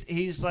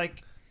 he's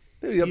like.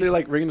 Dude, you up there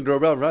like ringing the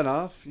doorbell and run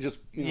off. You just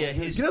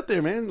he's get up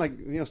there, man. Like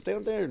stay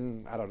up there,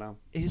 and I don't know.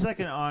 He's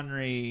like an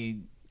ornery,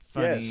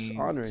 funny,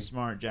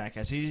 smart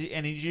jackass. He's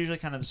usually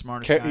kind of the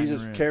smartest guy. He's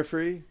just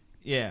carefree.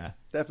 Yeah,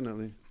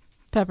 definitely.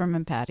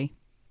 Peppermint Patty.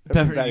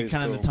 Peppermint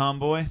kind of the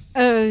tomboy.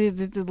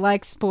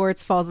 Likes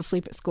sports, falls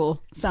asleep at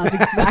school. Sounds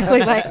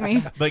exactly like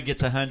me. But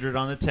gets 100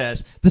 on the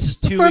test. This is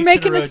 2 for weeks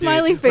making in a row, a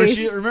smiley face.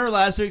 Remember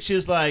last week she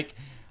was like,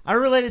 I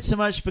related so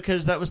much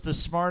because that was the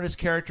smartest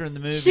character in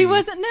the movie. She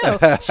wasn't. No,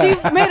 she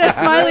made a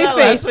smiley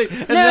face.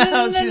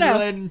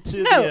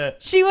 No.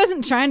 She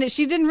wasn't trying to.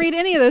 She didn't read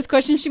any of those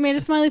questions. She made a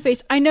smiley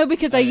face. I know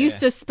because I used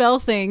to spell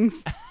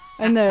things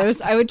in those.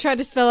 I would try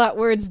to spell out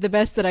words the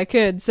best that I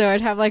could, so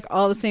I'd have like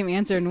all the same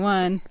answer in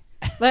one.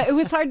 But it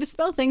was hard to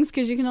spell things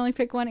because you can only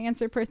pick one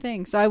answer per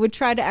thing. So I would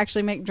try to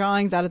actually make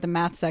drawings out of the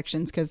math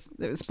sections because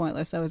it was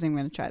pointless. I wasn't even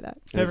going to try that.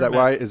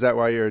 Is that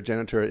why you're a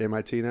janitor at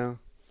MIT now?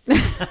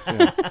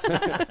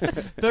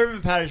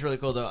 Peppermint Patty is really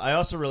cool though. I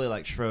also really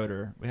like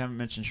Schroeder. We haven't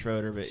mentioned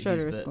Schroeder, but he's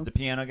the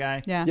piano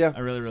guy. Yeah. I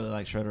really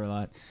like Schroeder a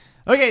lot.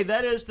 Okay,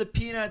 that is the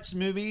Peanuts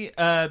movie.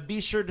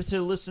 Be sure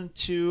to listen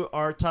to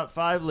our top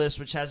 5 list,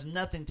 which has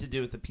nothing to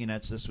do with the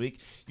Peanuts this week.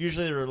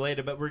 Usually they're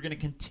related, but we're going to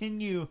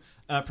continue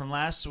from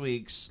last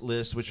week's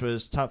list, which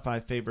was top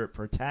 5 favorite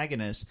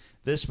protagonists.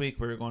 This week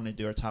we're going to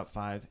do our top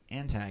 5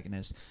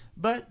 antagonists.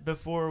 But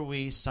before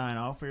we sign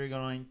off, we're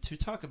going to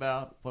talk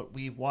about what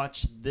we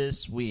watched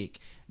this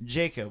week.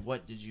 Jacob,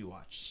 what did you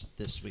watch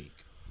this week?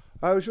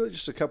 It was really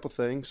just a couple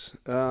things.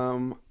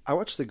 I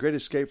watched The Great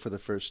Escape for the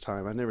first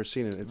time. I'd never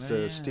seen it. It's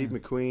Steve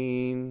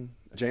McQueen,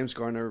 James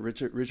Garner,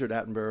 Richard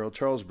Attenborough,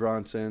 Charles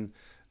Bronson,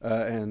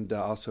 and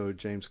also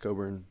James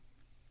Coburn,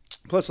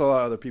 plus a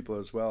lot of other people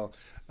as well.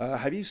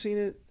 Have you seen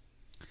it,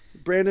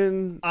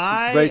 Brandon?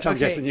 I'm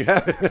guessing you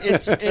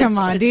haven't. Come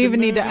on, do you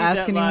even need to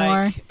ask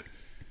anymore?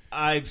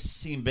 I've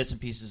seen bits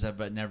and pieces of it,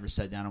 but never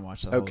sat down and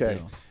watched the whole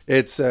deal.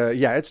 It's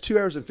 2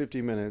 hours and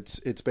 50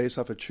 minutes. It's based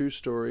off a true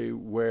story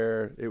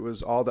where it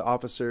was all the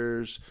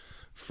officers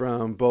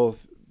from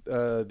both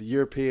the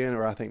European,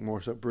 or I think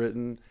more so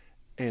Britain,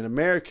 and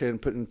American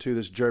put into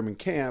this German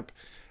camp.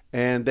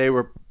 And they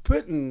were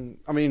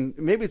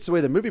maybe it's the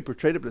way the movie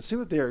portrayed it, but it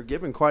seemed like they were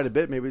given quite a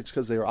bit. Maybe it's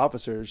because they were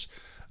officers.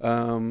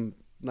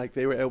 Like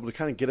they were able to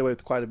kind of get away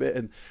with quite a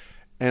bit.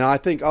 And I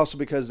think also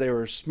because they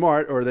were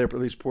smart, or they were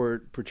at least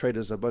portrayed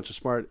as a bunch of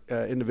smart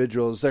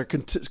individuals, they're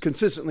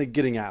consistently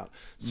getting out.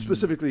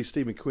 Specifically,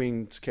 Steve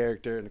McQueen's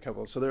character and a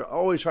couple. So they're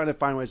always trying to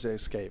find ways to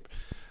escape.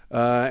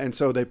 And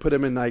so they put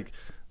him in like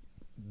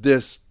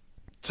this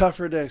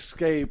tougher to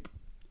escape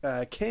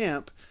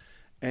camp,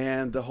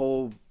 and the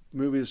whole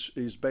movie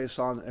is based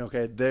on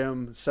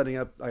them setting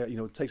up.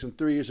 It takes them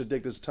 3 years to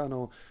dig this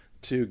tunnel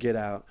to get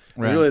out.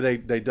 Right. Really,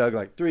 they dug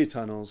like 3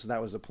 tunnels, and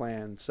that was the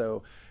plan.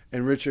 So.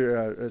 And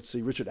Richard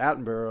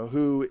Attenborough,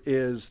 who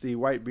is the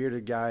white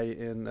bearded guy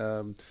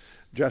in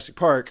Jurassic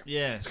Park.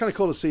 Yes. It's kind of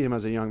cool to see him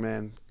as a young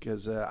man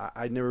because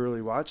I never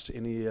really watched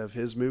any of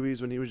his movies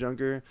when he was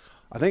younger.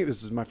 I think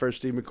this is my first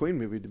Steve McQueen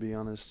movie, to be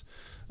honest.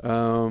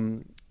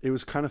 It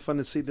was kind of fun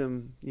to see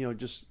them,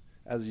 just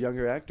as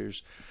younger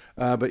actors.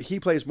 But he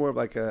plays more of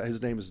like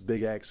his name is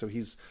Big X, so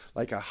he's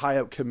like a high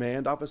up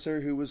command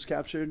officer who was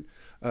captured,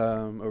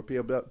 or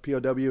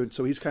POW, and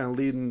so he's kind of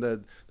leading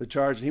the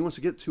charge, and he wants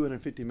to get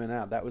 250 men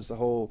out. That was the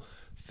whole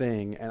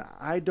thing, and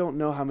I don't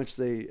know how many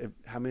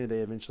they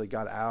eventually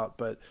got out,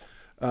 but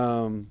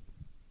when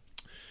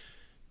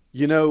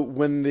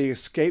the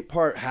escape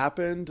part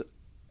happened,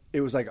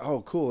 it was like,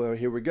 oh cool,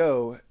 here we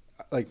go,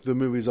 like the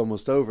movie's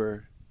almost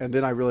over, and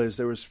then I realized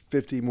there was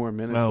 50 more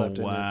minutes left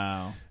in it.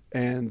 Wow.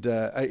 And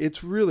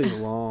it's really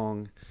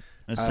long.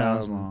 It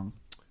sounds long.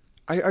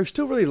 I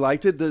still really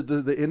liked it.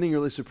 The ending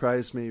really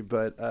surprised me,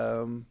 but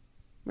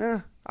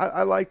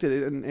I liked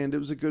it, and it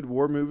was a good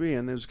war movie,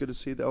 and it was good to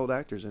see the old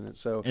actors in it.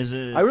 So Is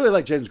it? I really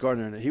like James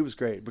Garner in it. He was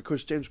great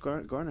because James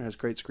Garner has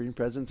great screen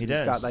presence. He He's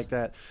does. got like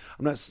that.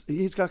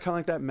 He's got kind of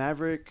like that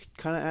maverick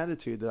kind of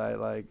attitude that I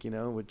like.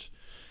 Which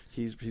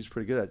he's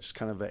pretty good at. Just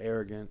kind of an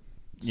arrogant.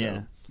 So,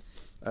 Yeah.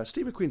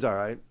 Steve McQueen's all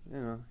right.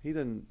 He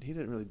didn't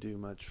really do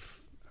much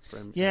for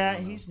him. Yeah,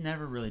 he's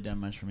never really done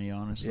much for me,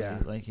 honestly. Yeah.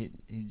 Like he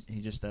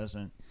just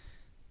doesn't.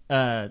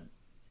 And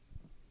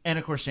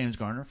of course, James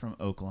Garner from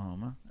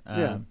Oklahoma.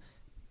 Yeah.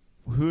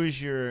 Who do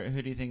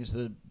you think is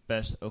the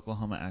best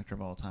Oklahoma actor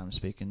of all time?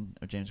 Speaking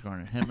of James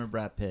Garner, him or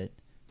Brad Pitt?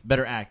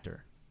 Better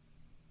actor.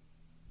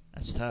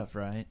 That's tough,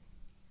 right?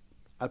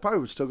 I probably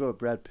would still go with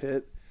Brad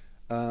Pitt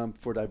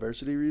for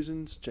diversity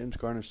reasons. James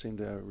Garner seemed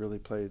to really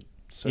play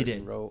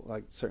certain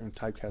certain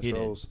typecast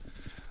roles,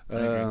 I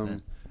agree with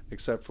that.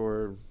 except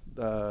for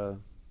the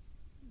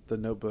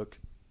Notebook.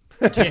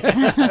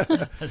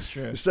 Yeah, that's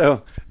true.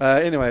 So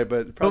anyway,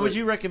 but would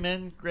you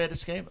recommend Great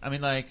Escape? I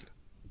mean, like,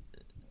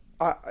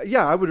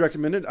 yeah, I would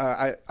recommend it.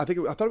 I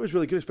thought it was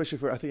really good, especially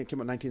I think it came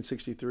out in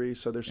 1963.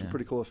 So there's some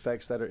pretty cool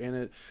effects that are in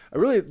it.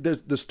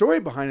 There's the story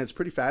behind it's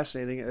pretty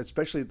fascinating,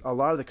 especially a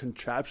lot of the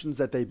contraptions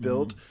that they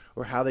built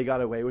or how they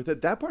got away with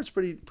it. That part's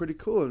pretty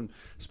cool, and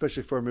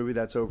especially for a movie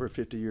that's over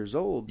 50 years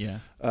old. Yeah.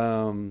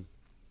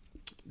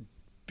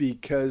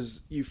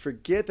 Because you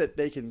forget that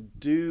they can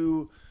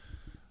do,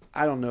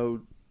 I don't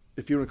know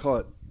if you want to call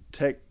it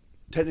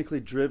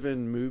technically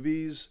driven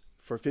movies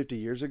for 50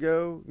 years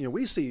ago.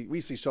 We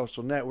see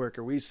Social Network,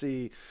 or we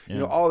see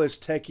all this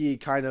techie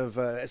kind of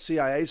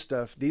CIA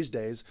stuff these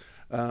days,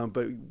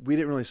 but we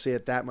didn't really see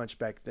it that much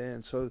back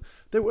then. So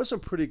there was some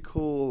pretty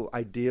cool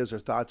ideas or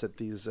thoughts at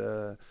these.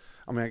 I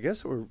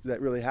guess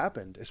that really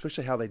happened,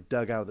 especially how they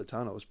dug out of the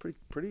tunnel. It was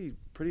pretty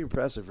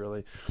impressive,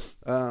 really.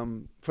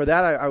 For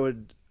that, I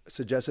would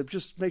suggest it.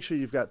 Just make sure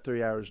you've got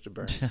 3 hours to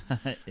burn.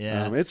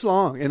 Yeah, it's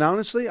long, and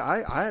honestly,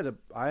 I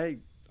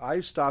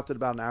stopped at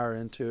about an hour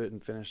into it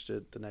and finished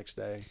it the next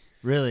day.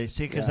 Really?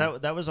 See, because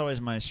that was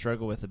always my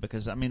struggle with it.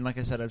 Because like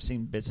I said, I've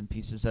seen bits and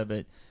pieces of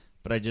it,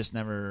 but I just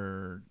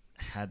never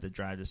had the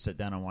drive to sit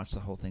down and watch the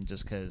whole thing,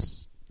 just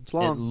because it's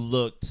long. It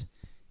looked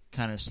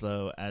kind of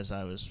slow as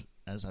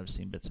I've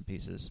seen bits and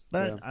pieces.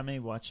 But I may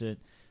watch it.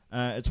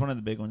 It's one of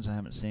the big ones I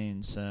haven't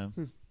seen. So.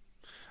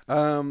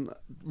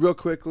 Real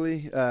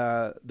quickly,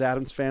 The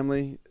Addams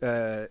Family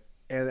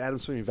and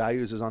Addams Family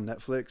Values is on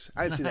Netflix.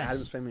 I haven't seen The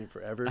Addams Family in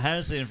forever. I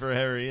haven't seen it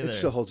forever either. It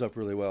still holds up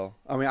really well.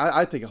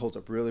 I think it holds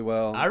up really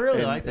well. I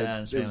really like The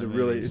Addams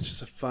Family. It's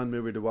just a fun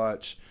movie to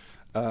watch.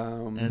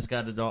 And it's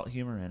got adult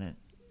humor in it.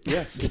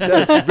 Yes, it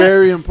does.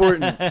 Very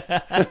important.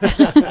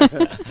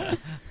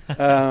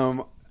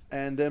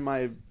 And then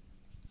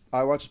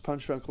I watched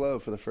Punch Drunk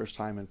Love for the first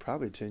time in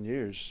probably 10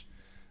 years.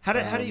 How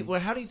do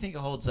you think it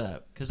holds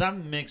up? Because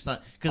I'm mixed on.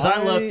 Because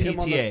I love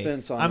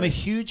PTA. I'm a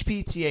huge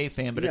PTA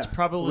fan, but it's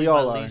probably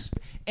my least.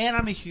 And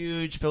I'm a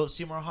huge Philip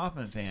Seymour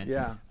Hoffman fan.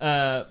 Yeah.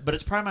 But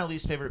it's probably my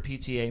least favorite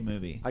PTA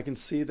movie. I can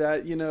see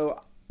that.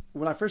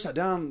 When I first sat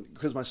down,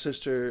 because my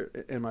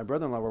sister and my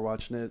brother-in-law were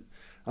watching it,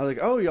 I was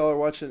like, "Oh, y'all are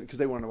watching it," because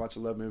they wanted to watch a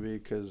love movie,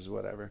 because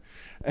whatever.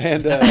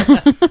 And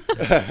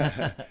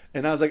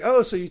and I was like,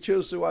 "Oh, so you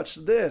chose to watch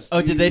this?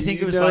 Oh, did they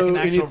think it was like an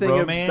actual anything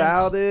romance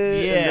about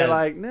it?" Yeah. And they're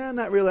like, "Nah,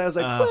 not really." I was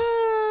like,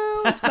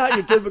 "Well, it's not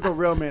your typical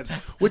romance,"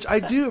 which I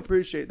do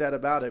appreciate that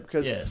about it,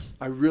 because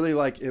I really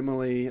like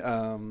Emily.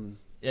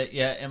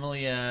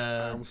 Emily.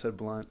 I almost said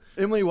Blunt.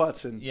 Emily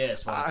Watson.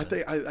 Yes,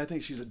 Watson. I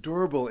think she's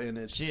adorable in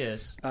it. She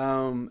is.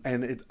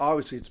 And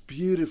it's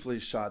beautifully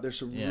shot. There's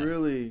some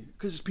really,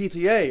 because it's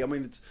PTA.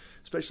 It's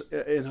especially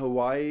in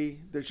Hawaii.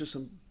 There's just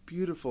some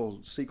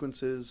beautiful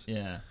sequences.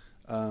 Yeah.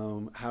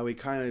 How he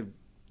kind of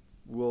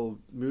will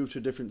move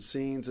to different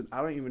scenes, and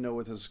I don't even know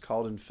what this is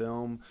called in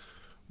film.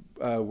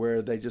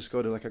 Where they just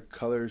go to like a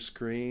color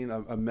screen,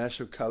 a mesh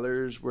of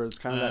colors, where it's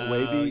kind of that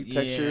wavy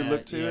texture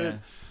look to it.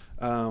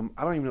 I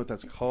don't even know what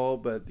that's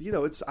called, but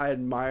I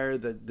admire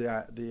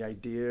the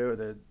idea, or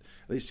at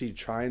least he's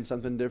trying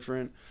something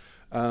different.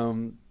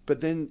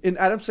 But then in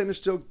Adam Sandler's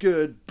still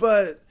good,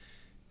 but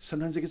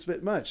sometimes it gets a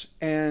bit much.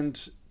 And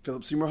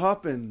Philip Seymour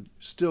Hoffman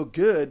still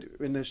good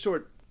in the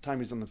short time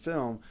he's on the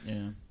film,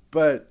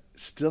 but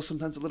still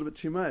sometimes a little bit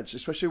too much,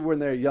 especially when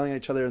they're yelling at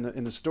each other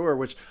in the store,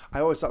 which I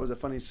always thought was a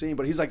funny scene.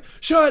 But he's like,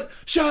 shut,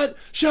 and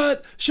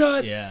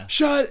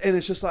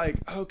it's just like,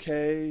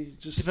 okay,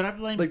 just. But I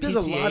blame like PTA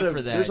there's a lot of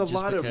for that. There's a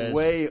lot of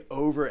way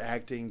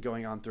overacting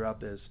going on throughout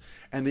this,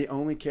 and the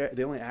only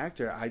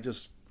actor I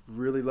just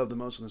really love the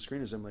most on the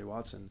screen is Emily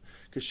Watson,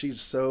 because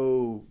she's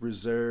so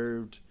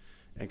reserved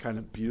and kind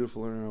of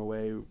beautiful in her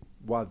way,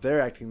 while they're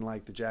acting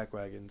like the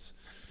jackwagons.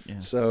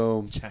 Yeah.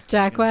 So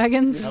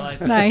jackwagons, I like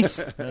that.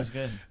 Nice. That's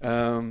good.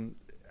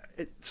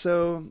 It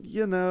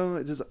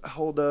does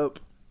hold up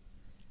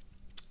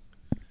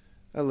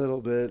a little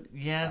bit.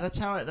 Yeah, that's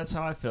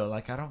how I feel.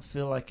 Like, I don't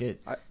feel like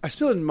it. I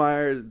still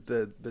admire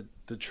the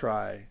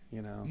try.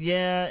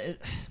 Yeah,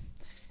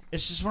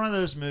 it's just one of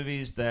those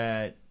movies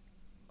that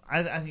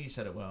I think you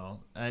said it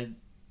well.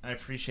 I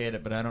appreciate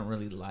it, but I don't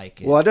really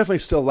like it. Well, I definitely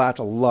still laughed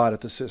a lot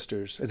at the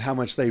sisters and how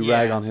much they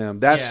rag on him.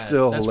 That's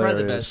still hilarious. That's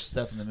probably the best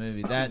stuff in the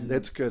movie.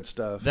 It's good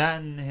stuff.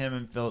 That and him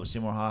and Philip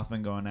Seymour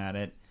Hoffman going at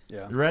it.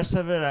 Yeah. The rest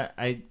of it,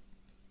 I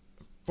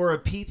for a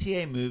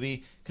PTA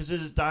movie, because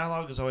his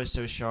dialogue is always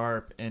so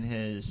sharp and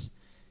his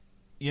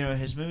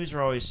movies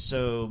are always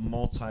so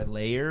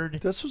multi-layered.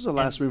 This was the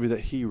last movie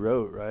that he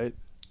wrote, right?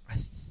 I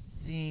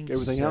think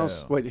everything so.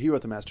 else. Wait, he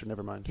wrote The Master.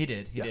 Never mind. He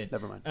did. He did.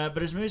 Never mind.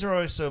 But his movies are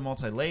always so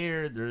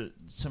multi-layered. There are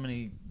so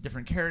many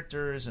different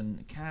characters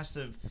and cast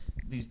of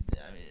these.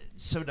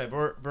 So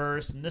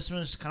diverse, and this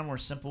one's kind of more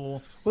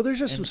simple. Well, there's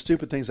just some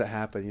stupid things that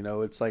happen.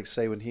 It's like,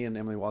 say, when he and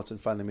Emily Watson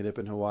finally meet up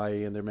in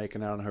Hawaii, and they're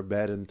making out on her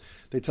bed, and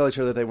they tell each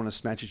other that they want to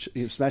smash each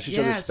other's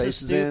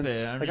faces so in.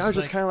 Stupid. I was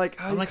just kind of like,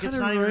 oh, you kind of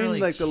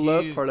ruined really the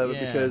love part of it,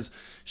 because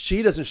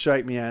she doesn't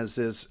strike me as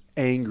this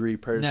angry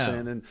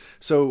person, and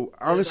so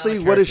honestly,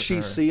 what does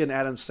she see in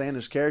Adam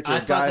Sandler's character?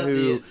 A guy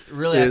who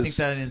I think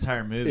that the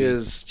entire movie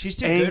is she's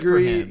too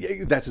angry. Good for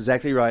him. That's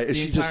exactly right.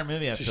 The entire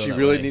movie, I feel she that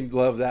really way. need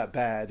love that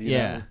bad, you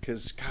know?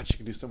 Because God, she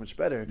can do so much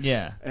better.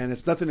 Yeah, and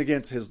it's nothing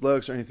against his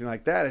looks or anything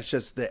like that. It's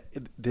just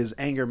his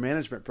anger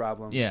management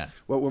problems. Yeah,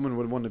 what woman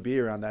would want to be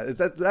around that?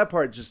 That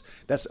part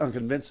that's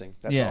unconvincing.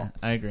 That's all.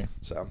 I agree.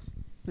 So,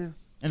 yeah,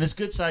 and his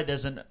good side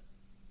doesn't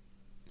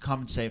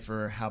compensate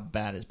for how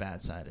bad his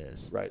bad side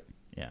is. Right.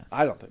 Yeah.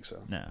 I don't think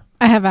so. No.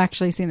 I have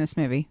actually seen this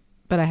movie,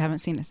 but I haven't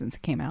seen it since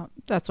it came out.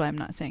 That's why I'm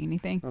not saying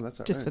anything. Oh,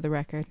 that's all just right. for the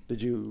record. Do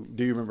you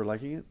remember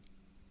liking it?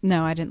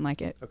 No, I didn't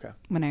like it. Okay.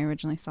 When I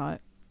originally saw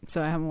it,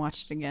 so I haven't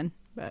watched it again.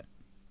 But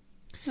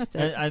that's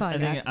it. I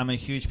think I'm a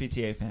huge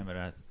PTA fan, but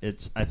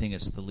I think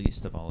it's the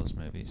least of all his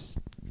movies.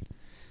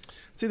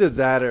 It's either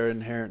that or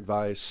Inherent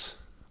Vice.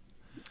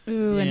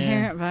 Ooh,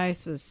 Inherent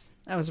Vice was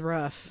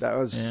rough. That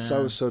was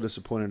so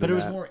disappointed. But in it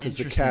was that, more because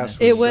interesting. The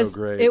cast was so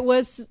great. It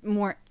was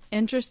more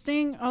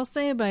interesting, I'll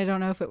say, but I don't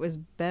know if it was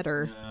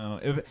better. No,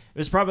 it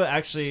was probably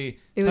actually.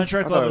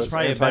 Country Club was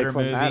probably a better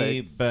movie,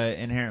 anticlimactic. but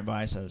Inherent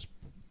Vice I was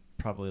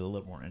probably a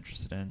little more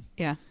interested in.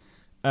 Yeah.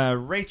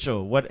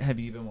 Rachel, what have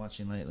you been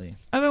watching lately?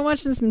 I've been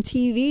watching some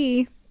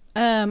TV.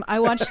 I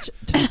watched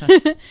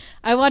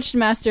I watched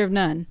Master of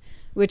None,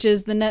 which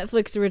is the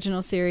Netflix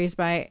original series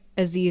by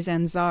Aziz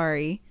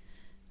Ansari.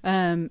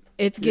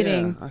 It's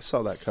getting I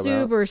saw that come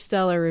super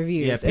stellar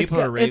reviews. Yeah, people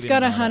are raving it's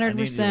got about it.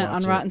 100% on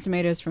watch Rotten it.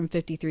 Tomatoes from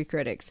 53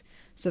 critics.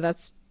 So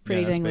that's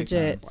pretty dang big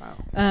legit. Wow.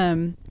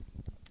 And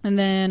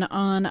then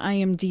on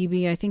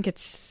IMDb, I think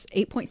it's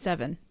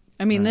 8.7.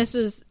 I mean, Nice. this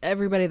is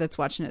everybody that's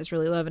watching it is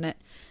really loving it.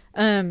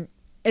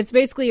 It's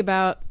basically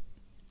about,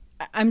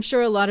 I'm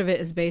sure a lot of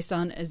it is based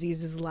on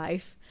Aziz's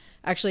life.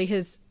 Actually,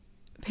 his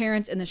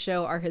parents in the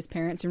show are his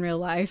parents in real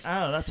life.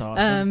 Oh, that's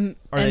awesome.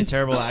 Are they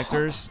terrible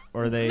actors?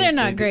 Or they're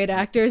not great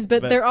actors,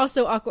 but they're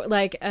also awkward.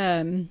 Like,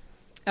 I've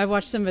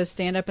watched some of his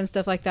stand-up and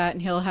stuff like that,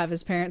 and he'll have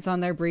his parents on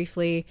there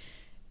briefly.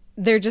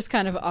 They're just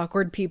kind of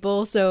awkward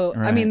people. So,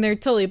 Right. I mean, they're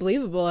totally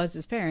believable as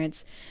his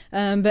parents.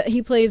 But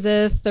he plays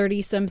a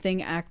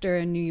 30-something actor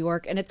in New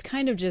York, and it's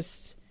kind of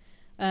just...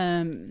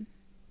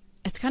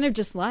 it's kind of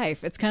just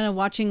life. It's kind of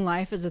watching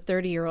life as a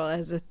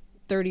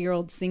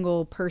 30-year-old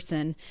single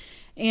person.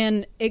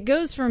 And it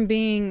goes from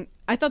being,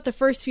 I thought the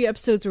first few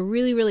episodes were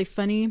really, really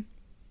funny.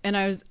 And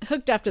I was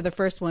hooked after the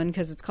first one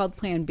because it's called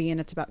Plan B and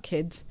it's about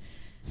kids.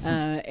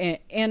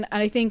 And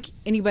I think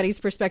anybody's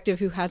perspective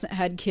who hasn't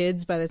had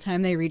kids by the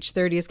time they reach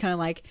 30 is kind of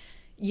like,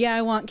 yeah,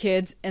 I want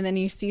kids. And then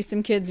you see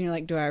some kids and you're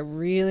like, do I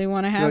really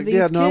want to have these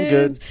kids? No, I'm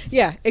good.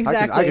 Yeah,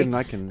 exactly. I can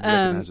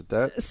recognize with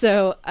that.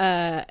 So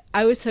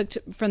I was hooked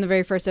from the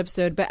very first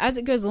episode. But as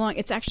it goes along,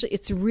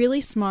 it's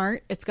really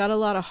smart. It's got a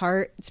lot of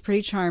heart. It's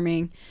pretty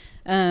charming.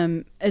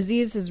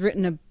 Aziz has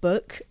written a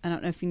book, I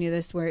don't know if you knew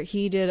this, where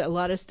he did a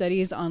lot of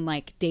studies on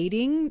like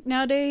dating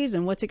nowadays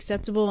and what's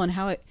acceptable and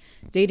how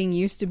dating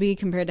used to be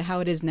compared to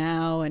how it is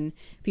now, and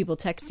people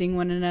texting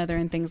one another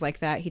and things like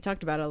that. He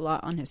talked about it a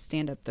lot on his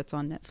stand-up that's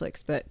on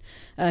Netflix, but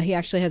he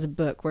actually has a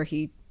book where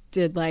he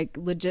did like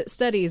legit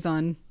studies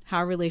on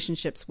how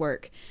relationships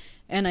work.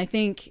 And I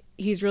think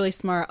he's really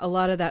smart. A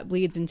lot of that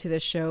bleeds into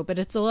this show, but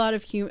it's a lot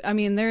of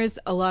there is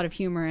a lot of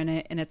humor in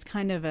it, and it's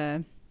kind of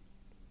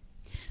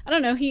I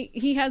don't know.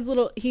 He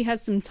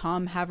has some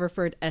Tom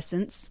Haverford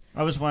essence.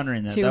 I was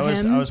wondering that.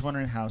 I was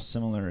wondering how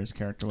similar his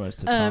character was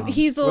to Tom.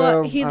 He's a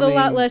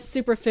lot less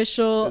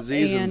superficial.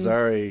 Aziz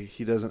Ansari,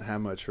 he doesn't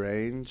have much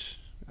range,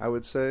 I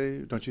would say.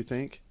 Don't you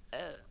think?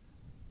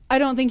 I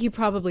don't think he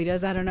probably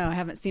does. I don't know. I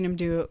haven't seen him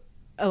do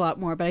a lot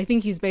more, but I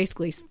think he's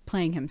basically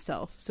playing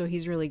himself. So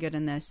he's really good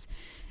in this.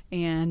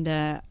 And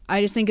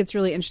I just think it's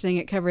really interesting.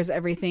 It covers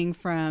everything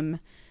from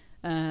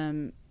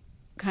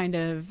kind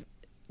of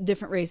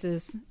different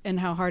races and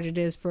how hard it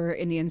is for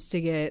Indians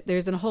to get.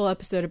 There's a whole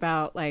episode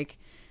about like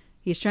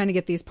he's trying to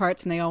get these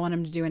parts and they all want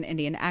him to do an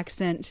Indian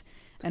accent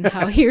and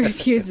how he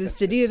refuses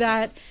to do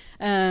that.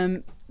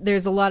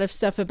 There's a lot of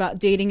stuff about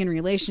dating and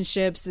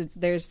relationships.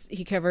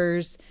 He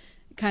covers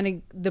kind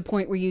of the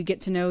point where you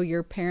get to know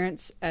your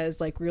parents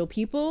as like real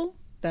people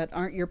that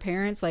aren't your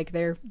parents, like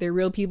they're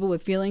real people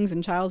with feelings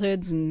and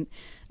childhoods and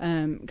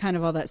kind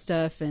of all that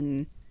stuff,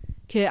 and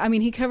I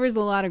mean, he covers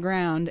a lot of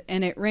ground,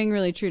 and it rang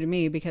really true to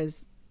me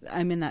because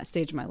I'm in that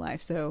stage of my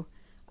life. So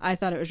I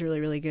thought it was really,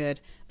 really good.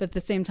 But at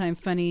the same time,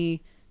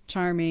 funny,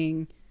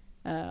 charming,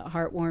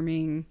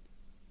 heartwarming,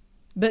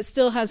 but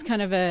still has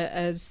kind of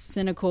a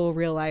cynical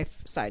real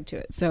life side to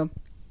it. So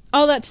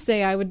all that to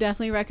say, I would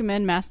definitely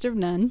recommend Master of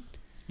None.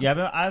 Yeah,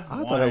 but I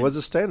thought it was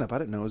a stand-up. I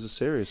didn't know it was a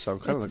series, so I'm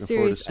kind of looking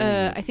forward to seeing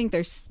it. I think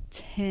there's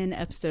 10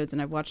 episodes,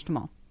 and I've watched them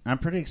all. I'm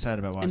pretty excited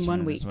about watching in 1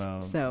 it week, as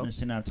well. So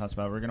Missy and I have talked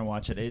about it. We're going to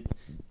watch it.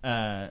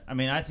 I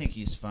mean, I think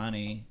he's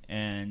funny,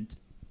 and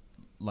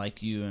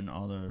like you and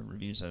all the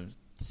reviews I've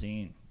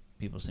seen,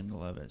 people seem to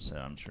love it. So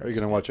I'm sure. Are you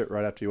going to watch it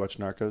right after you watch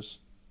Narcos?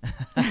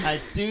 I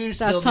do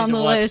still That's need on to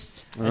the watch,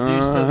 list. I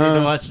do still need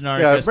to watch Narcos.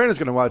 Yeah, Brandon's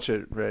going to watch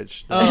it,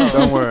 Rich. Oh.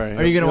 Don't worry.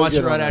 Are you going to watch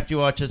it get right on after you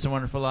watch It's a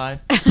Wonderful Life?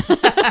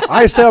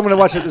 I said I'm going to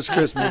watch it this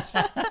Christmas.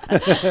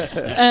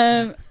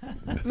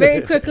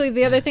 Very quickly,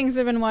 the other things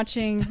I've been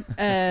watching,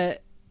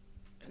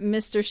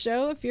 Mr.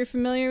 Show, if you're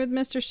familiar with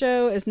Mr.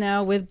 Show, is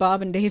now with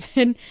Bob and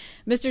David.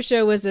 Mr.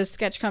 Show was a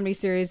sketch comedy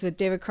series with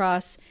David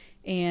Cross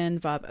and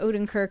Bob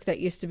Odenkirk that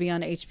used to be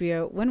on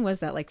HBO. When was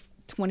that? Like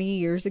 20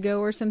 years ago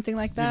or something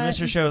like that?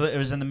 Mr. Show, it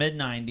was in the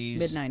mid-90s.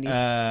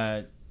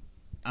 Mid-90s.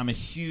 I'm a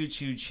huge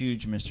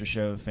Mr.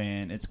 Show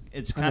fan.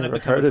 It's kind of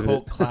become a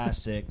cult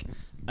classic.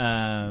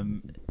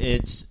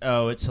 It's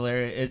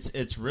hilarious.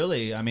 It's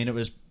really, I mean, it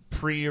was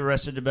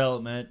pre-Arrested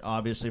Development,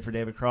 obviously, for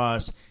David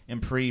Cross,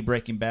 and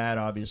pre-Breaking Bad,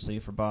 obviously,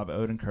 for Bob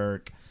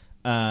Odenkirk.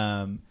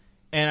 And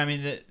I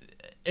mean,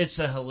 it's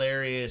a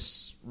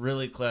hilarious,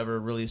 really clever,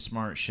 really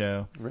smart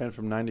show. Ran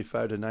from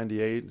 95 to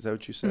 98. Is that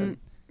what you said?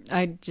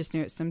 I just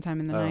knew it sometime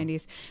in the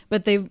 90s.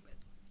 But they've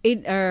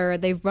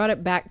brought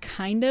it back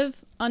kind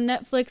of on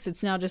Netflix.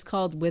 It's now just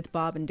called With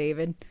Bob and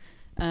David.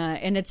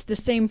 And it's the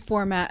same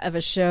format of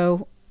a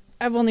show.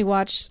 I've only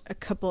watched a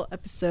couple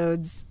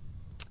episodes.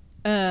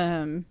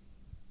 And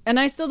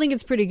I still think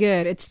it's pretty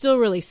good. It's still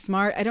really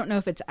smart. I don't know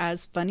if it's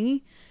as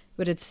funny,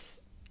 but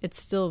it's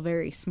still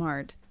very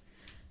smart.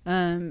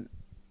 From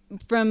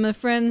the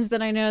friends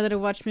that I know that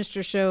have watched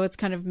Mr. Show, it's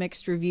kind of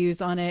mixed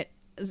reviews on it.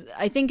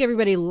 I think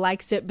everybody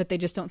likes it, but they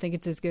just don't think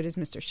it's as good as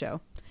Mr. Show.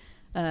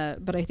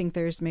 But I think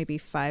there's maybe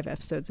 5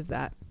 episodes of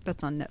that.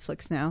 That's on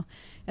Netflix now.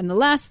 And the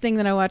last thing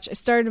that I watched, I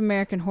started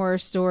American Horror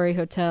Story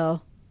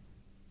Hotel.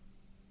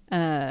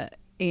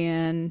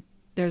 And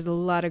there's a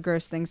lot of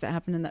gross things that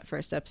happen in that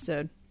first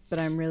episode. But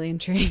I'm really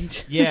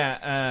intrigued.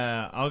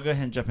 Yeah, I'll go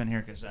ahead and jump in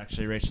here because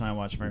actually Rachel and I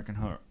watched American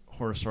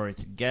Horror Story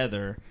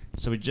together.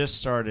 So we just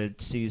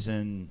started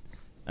season,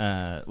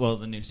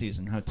 the new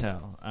season,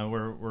 Hotel.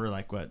 We're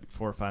like, 4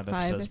 or 5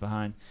 episodes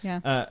behind. Yeah.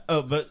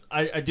 But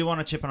I do want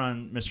to chip in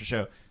on Mr.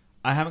 Show.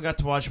 I haven't got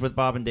to watch it with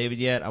Bob and David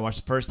yet. I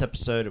watched the first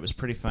episode. It was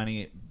pretty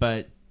funny.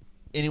 But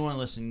anyone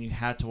listening, you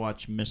had to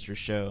watch Mr.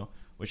 Show,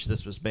 which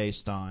this was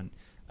based on,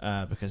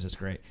 because it's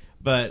great.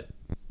 But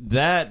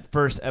that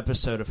first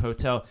episode of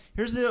Hotel,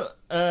 here's the,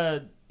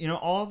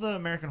 all the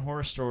American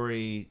Horror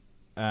Story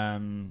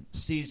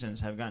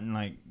seasons have gotten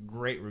like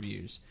great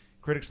reviews.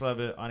 Critics love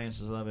it,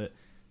 audiences love it.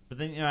 But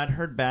then, I'd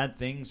heard bad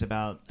things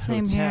about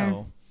Same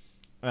Hotel.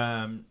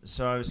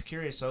 So I was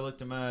curious, so I looked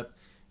them up.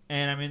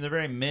 And I mean, they're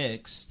very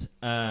mixed.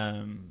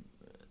 I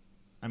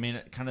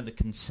mean, kind of the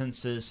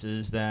consensus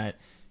is that,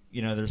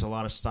 there's a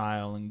lot of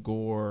style and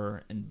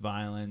gore and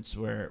violence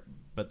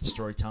but the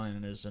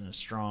storytelling isn't as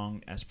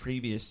strong as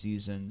previous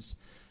seasons.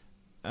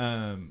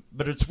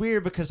 But it's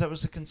weird because that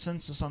was the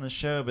consensus on the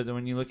show. But then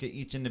when you look at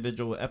each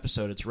individual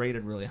episode, it's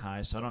rated really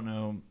high. So I don't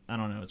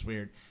know. It's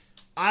weird.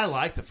 I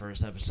like the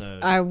first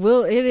episode. I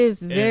will. It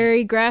is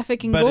very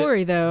graphic and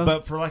gory, though.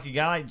 But for like a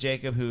guy like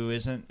Jacob who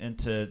isn't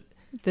into...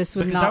 This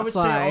would because not I would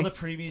fly. say all the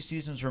previous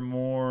seasons were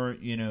more,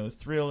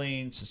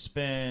 thrilling,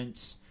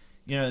 suspense.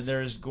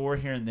 There's gore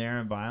here and there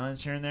and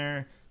violence here and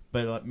there.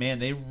 But, man,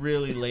 they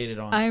really laid it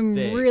on I'm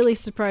thick. really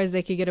surprised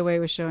they could get away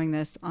with showing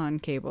this on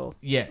cable.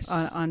 Yes.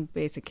 On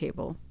basic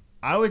cable.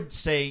 I would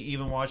say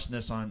even watching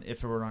this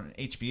if it were on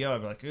HBO,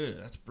 I'd be like, "Ooh,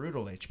 that's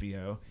brutal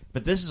HBO."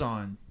 But this is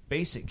on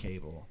basic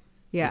cable.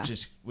 Yeah.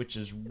 Which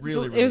is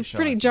really, really it was shocking.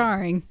 pretty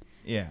jarring.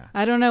 Yeah.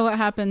 I don't know what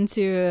happened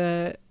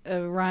to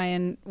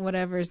Ryan,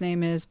 whatever his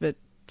name is, but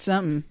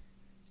something.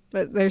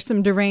 But there's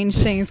some deranged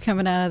things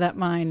coming out of that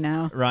mind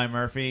now. Ryan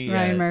Murphy.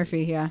 Ryan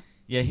Murphy, yeah.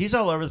 Yeah, he's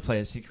all over the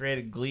place. He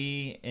created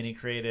Glee, and he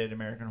created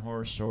American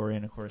Horror Story,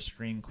 and, of course,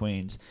 Scream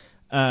Queens.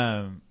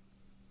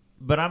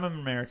 But I'm an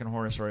American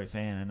Horror Story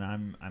fan, and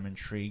I'm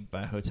intrigued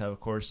by Hotel, of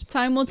course.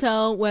 Time will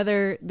tell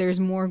whether there's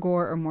more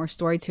gore or more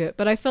story to it.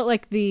 But I felt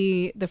like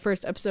the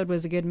first episode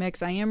was a good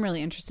mix. I am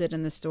really interested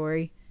in the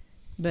story,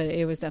 but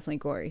it was definitely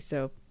gory.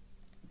 So,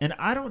 and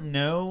I don't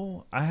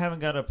know. I haven't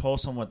got a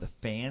pulse on what the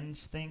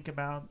fans think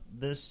about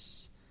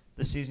this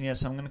season yet,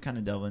 so I'm going to kind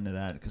of delve into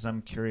that because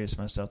I'm curious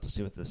myself to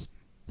see what the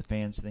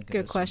fans think of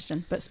this. Good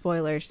question, but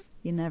spoilers.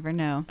 You never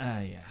know.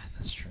 Yeah,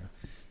 that's true.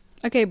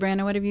 Okay,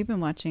 Brandon, what have you been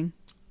watching?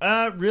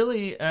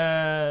 Really,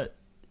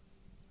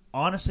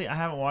 honestly, I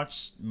haven't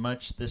watched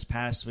much this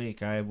past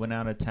week. I went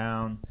out of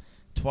town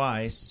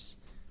twice.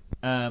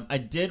 I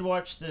did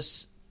watch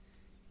this.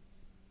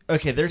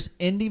 Okay, there's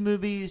indie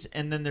movies,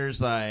 and then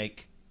there's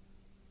like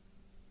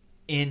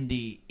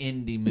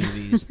indie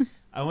movies.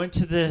 I went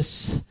to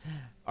this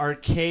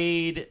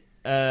arcade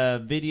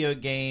video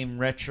game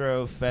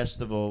retro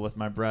festival with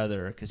my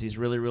brother because he's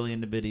really, really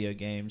into video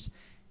games.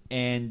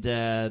 And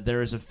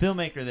there is a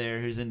filmmaker there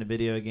who's into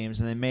video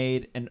games, and they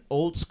made an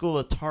old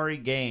school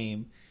Atari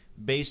game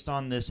based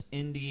on this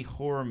indie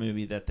horror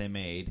movie that they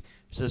made.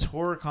 It's this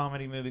horror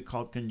comedy movie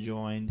called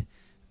Conjoined.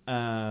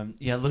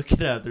 Look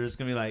it up. There's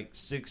going to be like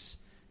 6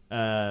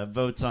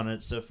 votes on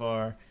it so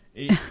far.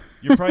 You're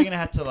probably going to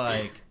have to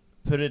like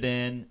put it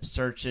in,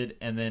 search it,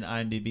 and then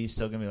IMDb's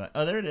still going to be like,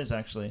 oh, there it is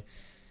actually.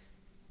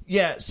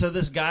 Yeah, so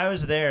this guy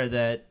was there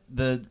that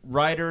the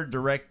writer,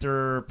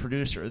 director,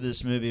 producer of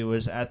this movie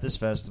was at this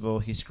festival.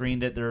 He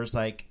screened it. There was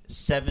like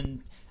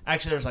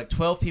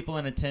 12 people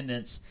in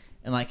attendance,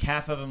 and like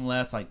half of them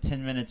left like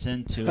 10 minutes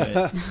into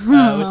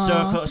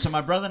it. So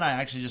my brother and I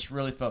actually just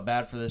really felt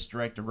bad for this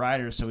director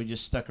writer, so we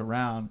just stuck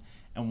around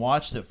and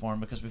watched it for him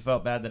because we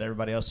felt bad that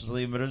everybody else was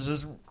leaving. But it was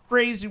this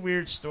crazy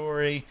weird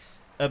story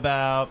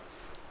about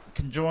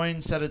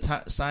conjoined set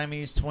of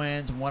Siamese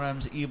twins. One of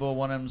them's evil,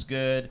 one of them's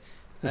good,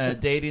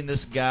 dating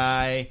this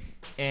guy,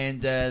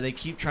 and they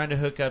keep trying to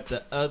hook up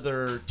the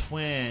other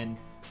twin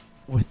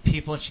with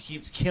people, and she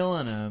keeps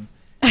killing them.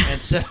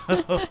 And so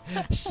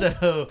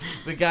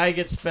the guy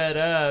gets fed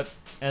up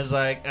and is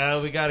like,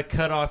 oh, we got to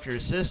cut off your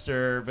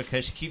sister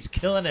because she keeps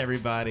killing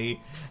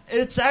everybody.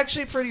 It's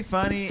actually pretty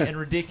funny and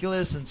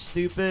ridiculous and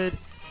stupid,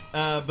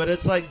 but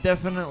it's like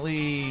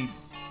definitely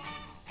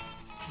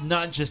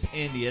not just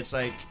indie. It's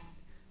like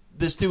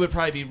this dude would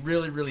probably be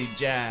really, really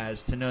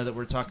jazzed to know that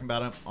we're talking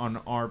about him on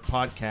our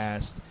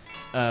podcast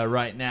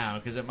right now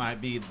because it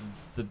might be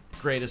the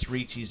greatest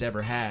reach he's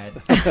ever had.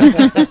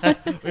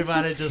 We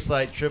might have just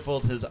like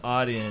tripled his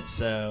audience.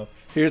 So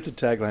here's the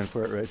tagline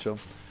for it, Rachel.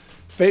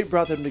 Fate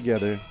brought them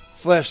together.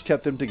 Flesh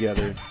kept them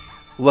together.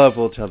 Love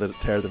will tear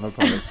them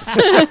apart.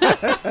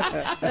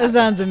 That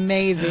sounds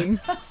amazing.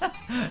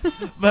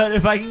 But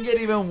if I can get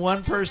even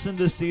one person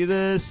to see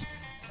this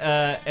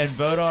and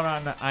vote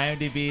on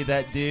IMDb,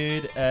 that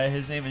dude,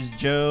 his name is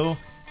Joe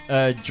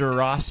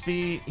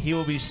Girosfi. He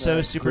will be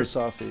so super...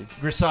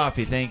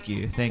 Grisafi, thank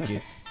you.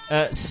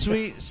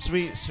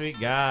 Sweet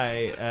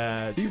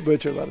guy. You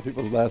butcher a lot of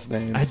people's last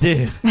names. I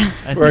do.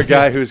 For a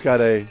guy who's got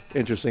a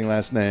interesting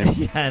last name.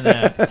 Yeah, I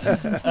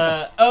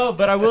know.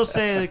 But I will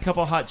say a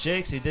couple hot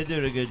chicks. He did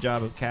do a good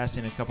job of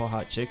casting a couple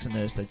hot chicks in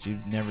this that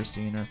you've never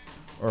seen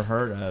or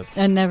heard of.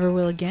 And never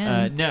will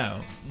again.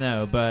 No,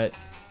 but...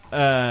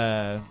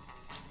 and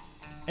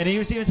he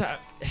was even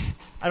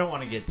I don't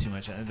want to get too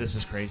much. This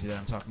is crazy that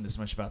I'm talking this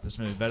much about this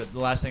movie. But the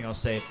last thing I'll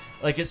say,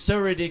 like, it's so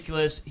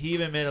ridiculous. He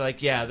even admitted,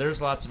 like, yeah,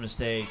 there's lots of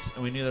mistakes,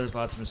 and we knew there was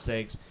lots of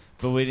mistakes,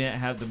 but we didn't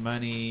have the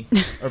money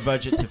or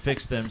budget to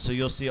fix them. So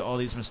you'll see all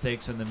these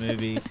mistakes in the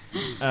movie.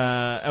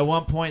 At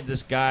one point,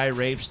 this guy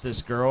rapes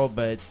this girl,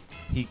 but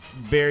he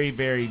very,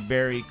 very,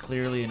 very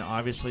clearly and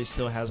obviously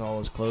still has all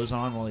his clothes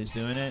on while he's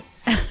doing it.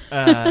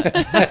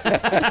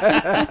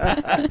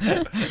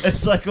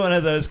 It's like one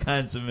of those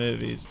kinds of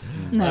movies.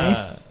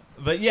 Nice.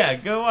 But yeah,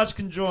 go watch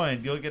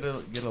Conjoined. You'll get a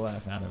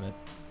laugh out of it.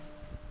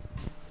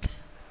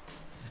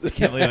 I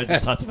can't believe I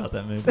just talked about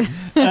that movie.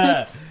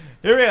 Here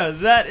we go.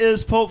 That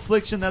is Pulp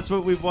Fiction. That's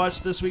what we've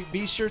watched this week.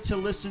 Be sure to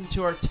listen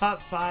to our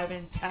Top 5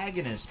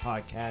 Antagonists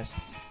podcast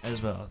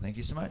as well. Thank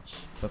you so much.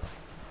 Bye-bye.